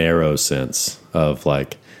very narrow sense of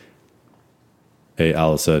like, hey,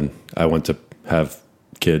 Allison, I want to have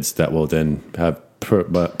kids that will then have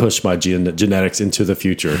push my genetics into the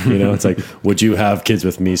future. It's like, would you have kids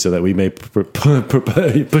with me so that we may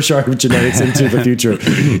push our genetics into the future?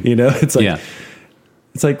 It's like,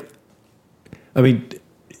 it's like, I mean,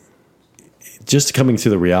 just coming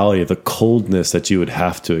to the reality of the coldness that you would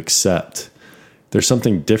have to accept. There's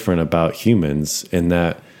something different about humans in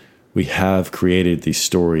that we have created these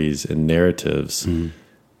stories and narratives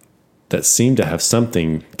that seem to have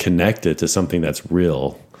something connected to something that's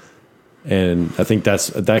real. And I think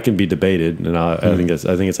that can be debated, and I think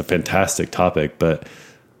it's a fantastic topic. But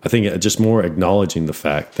I think just more acknowledging the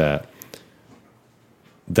fact that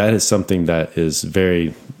is something that is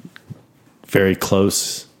very, very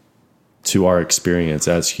close to our experience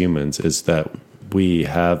as humans, is that we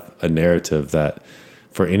have a narrative that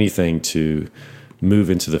for anything to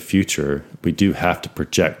move into the future, we do have to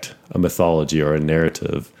project a mythology or a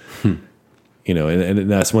narrative.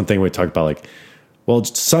 And that's one thing we talk about, like, well,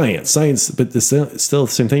 science, but still the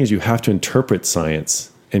same thing is you have to interpret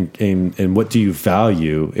science and what do you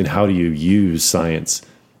value and how do you use science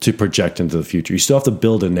to project into the future. You still have to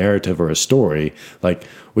build a narrative or a story. Like,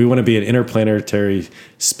 we want to be an interplanetary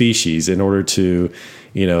species in order to,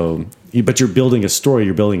 but you're building a story,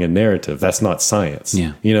 you're building a narrative. That's not science.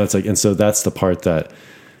 Yeah. It's like, and so that's the part that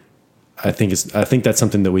I think that's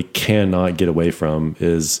something that we cannot get away from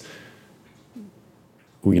is,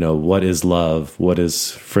 what is love? What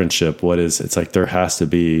is friendship? It's like there has to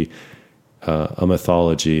be a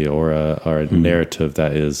mythology or a narrative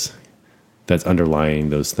that's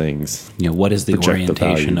underlying those things. What is the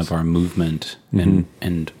orientation of our movement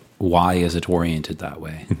and why is it oriented that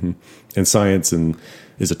way? And science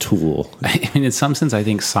is a tool. I mean, in some sense, I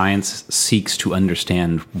think science seeks to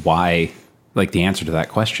understand why, like the answer to that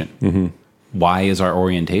question. Why is our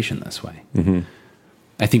orientation this way?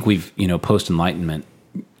 I think we've, post-Enlightenment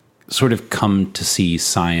sort of come to see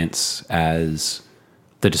science as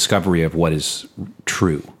the discovery of what is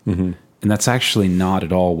true. And that's actually not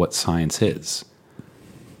at all what science is.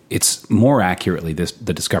 It's more accurately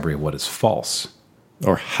the discovery of what is false.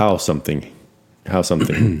 Or how something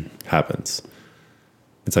happens.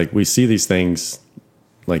 It's like we see these things,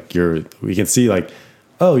 like we can see like,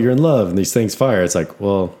 oh, you're in love and these things fire. It's like,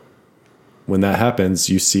 well, when that happens,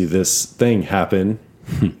 you see this thing happen.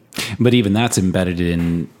 But even that's embedded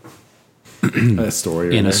in a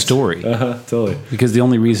story. A story. Totally. Because the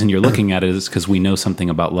only reason you're looking at it is because we know something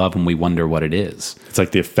about love and we wonder what it is. It's like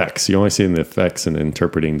the effects. You're only seeing the effects and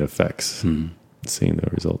interpreting the effects, seeing the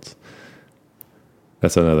results.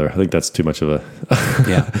 That's I think that's too much of a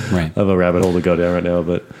of a rabbit hole to go down right now,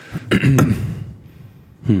 but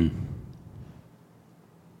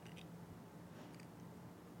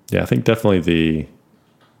yeah, I think definitely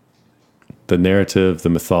the narrative, the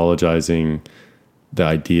mythologizing, the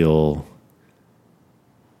ideal.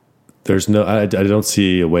 There's I don't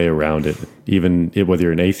see a way around it. Even whether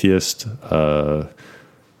you're an atheist, a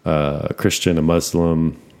Christian, a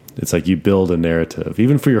Muslim, it's like you build a narrative.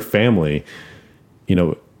 Even for your family,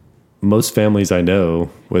 most families I know,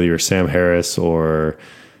 whether you're Sam Harris or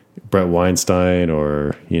Brett Weinstein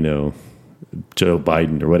or Joe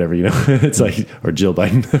Biden or whatever, it's like, or Jill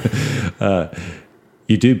Biden,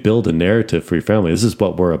 you do build a narrative for your family. This is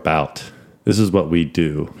what we're about. This is what we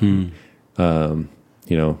do. Vaclavs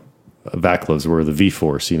were the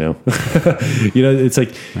V-Force, it's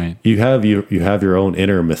like right. you have your own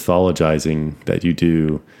inner mythologizing that you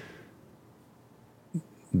do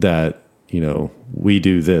that, we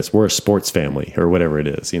do this, we're a sports family or whatever it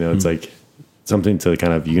is, it's like something to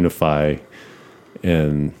kind of unify.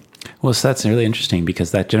 And well, so that's really interesting because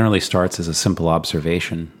that generally starts as a simple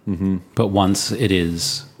observation, but once it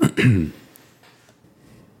is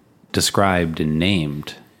described and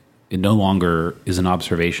named, It no longer is an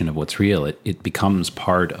observation of what's real. It becomes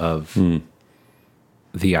part of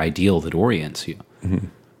the ideal that orients you. Mm-hmm.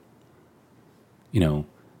 You know,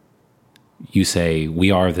 you say, we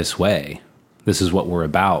are this way. This is what we're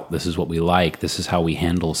about. This is what we like. This is how we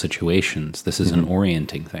handle situations. This is an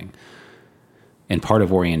orienting thing. And part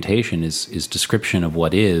of orientation is description of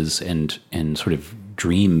what is and sort of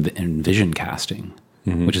dream and vision casting,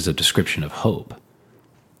 which is a description of hope.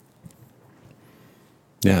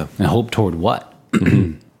 Yeah. And hope toward what?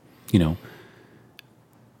 You know,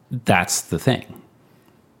 that's the thing.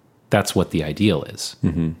 That's what the ideal is.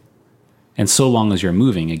 Mm-hmm. And so long as you're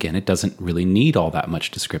moving, again, it doesn't really need all that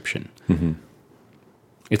much description. Mm-hmm.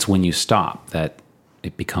 It's when you stop that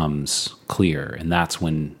it becomes clear, and that's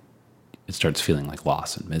when it starts feeling like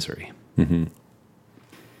loss and misery. Mm-hmm.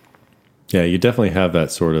 Yeah, you definitely have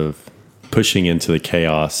that sort of pushing into the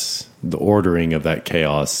chaos. The ordering of that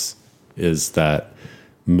chaos is that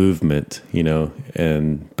movement, you know,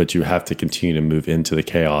 but you have to continue to move into the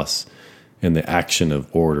chaos and the action of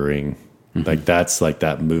ordering. Like that's like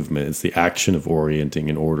that movement. It's the action of orienting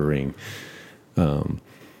and ordering. But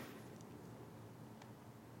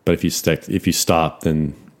if you stop,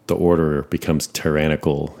 then the order becomes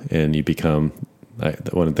tyrannical, and you become.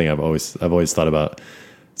 One thing I've always thought about.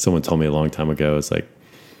 Someone told me a long time ago is like,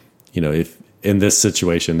 you know, if in this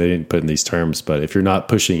situation they didn't put in these terms, but if you're not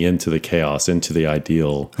pushing into the chaos, into the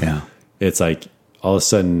ideal, it's like all of a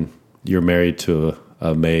sudden you're married to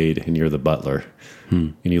a maid and you're the butler.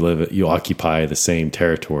 And you occupy the same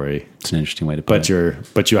territory. It's an interesting way to put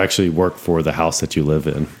it. But you actually work for the house that you live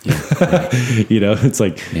in. Yeah. You know, it's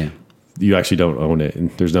like you actually don't own it, and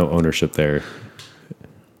there's no ownership there.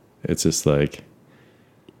 It's just like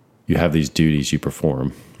you have these duties you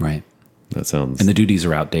perform. Right. That sounds. And the duties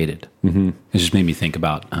are outdated. Mm-hmm. It just made me think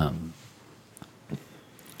about,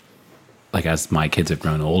 like as my kids have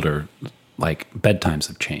grown older, like bedtimes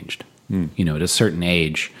have changed. You know, at a certain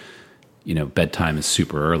age, you know, bedtime is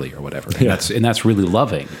super early or whatever. And that's really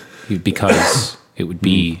loving, because it would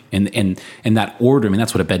be, and that order, I mean,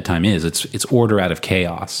 that's what a bedtime is. It's order out of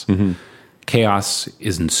chaos. Chaos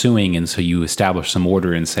is ensuing. And so you establish some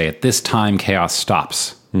order and say, at this time, chaos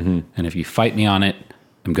stops. And if you fight me on it,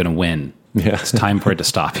 I'm going to win. It's time for it to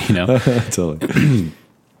stop, you know? Totally.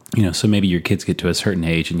 You know, so maybe your kids get to a certain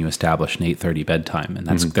age and you establish an 8:30 bedtime, and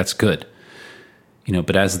that's good. You know,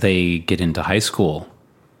 but as they get into high school,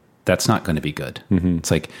 that's not going to be good.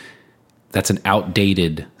 It's like, that's an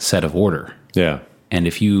outdated set of order. Yeah. And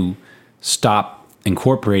if you stop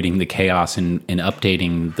incorporating the chaos and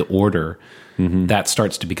updating the order, that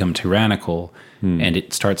starts to become tyrannical, and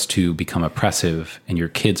it starts to become oppressive, and your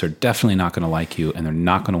kids are definitely not going to like you, and they're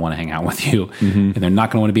not going to want to hang out with you, and they're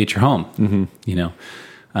not going to want to be at your home, you know,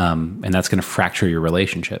 and that's going to fracture your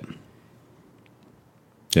relationship.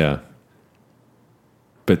 Yeah.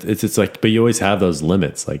 But it's like, but you always have those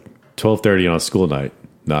limits, like 12:30 on a school night,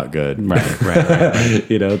 not good. Right.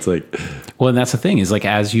 You know, it's like, well, and that's the thing is, like,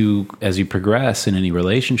 as you progress in any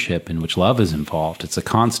relationship in which love is involved, it's a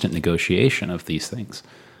constant negotiation of these things.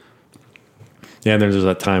 Yeah. And there's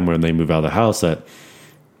that time when they move out of the house that,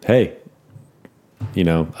 hey, you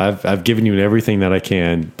know, I've given you everything that I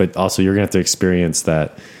can, but also you're gonna have to experience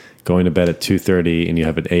that going to bed at 2:30 and you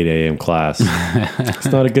have an 8 a.m. class.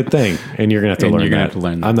 It's not a good thing. And you're going to have to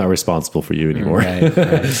learn that. I'm not responsible for you anymore. Right.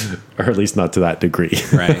 Or at least not to that degree.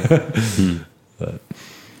 Right. But,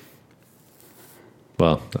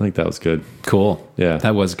 well, I think that was good. Cool. Yeah.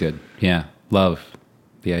 That was good. Yeah. Love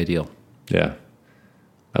the ideal. Yeah.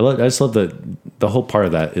 I just love the whole part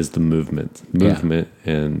of that is the movement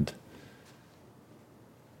and,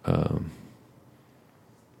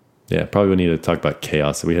 yeah, probably we need to talk about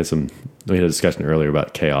chaos. We had a discussion earlier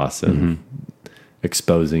about chaos and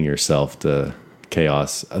exposing yourself to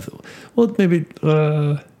chaos. Well, maybe, we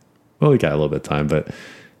got a little bit of time, but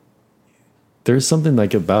there's something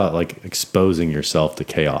like about like exposing yourself to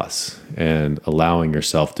chaos and allowing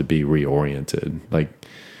yourself to be reoriented. Like,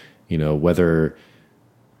 you know, whether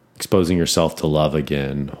exposing yourself to love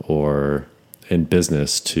again, or in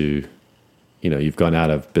business to, you know, you've gone out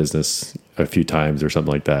of business a few times or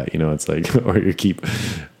something like that, you know, it's like, or you keep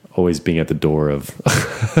always being at the door of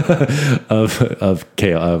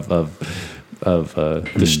chaos, of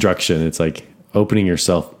destruction. It's like opening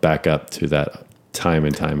yourself back up to that time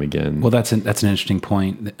and time again. Well, that's an interesting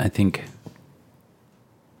point. I think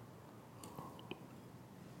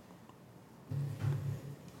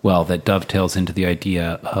that dovetails into the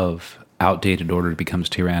idea of outdated order becomes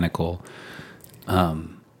tyrannical.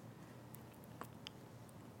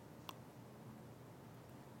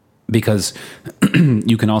 Because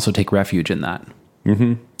you can also take refuge in that.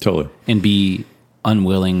 Totally. And be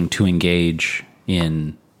unwilling to engage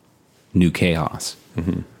in new chaos.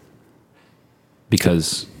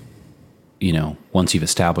 Because, once you've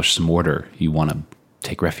established some order, you want to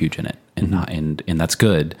take refuge in it, and that's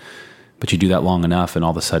good. But you do that long enough, and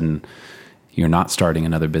all of a sudden, you're not starting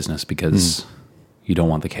another business because you don't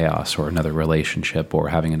want the chaos, or another relationship, or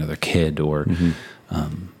having another kid, or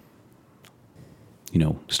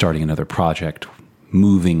starting another project,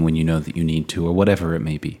 moving when you know that you need to, or whatever it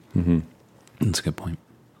may be. That's a good point.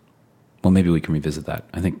 Well, maybe we can revisit that.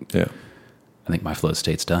 I think my flow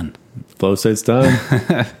state's done. Flow state's done.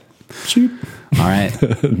 Shoot. All right.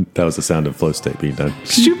 That was the sound of flow state being done.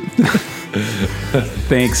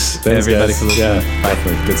 Thanks everybody, guys. for listening. Yeah,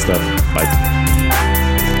 bye. Good stuff. Bye.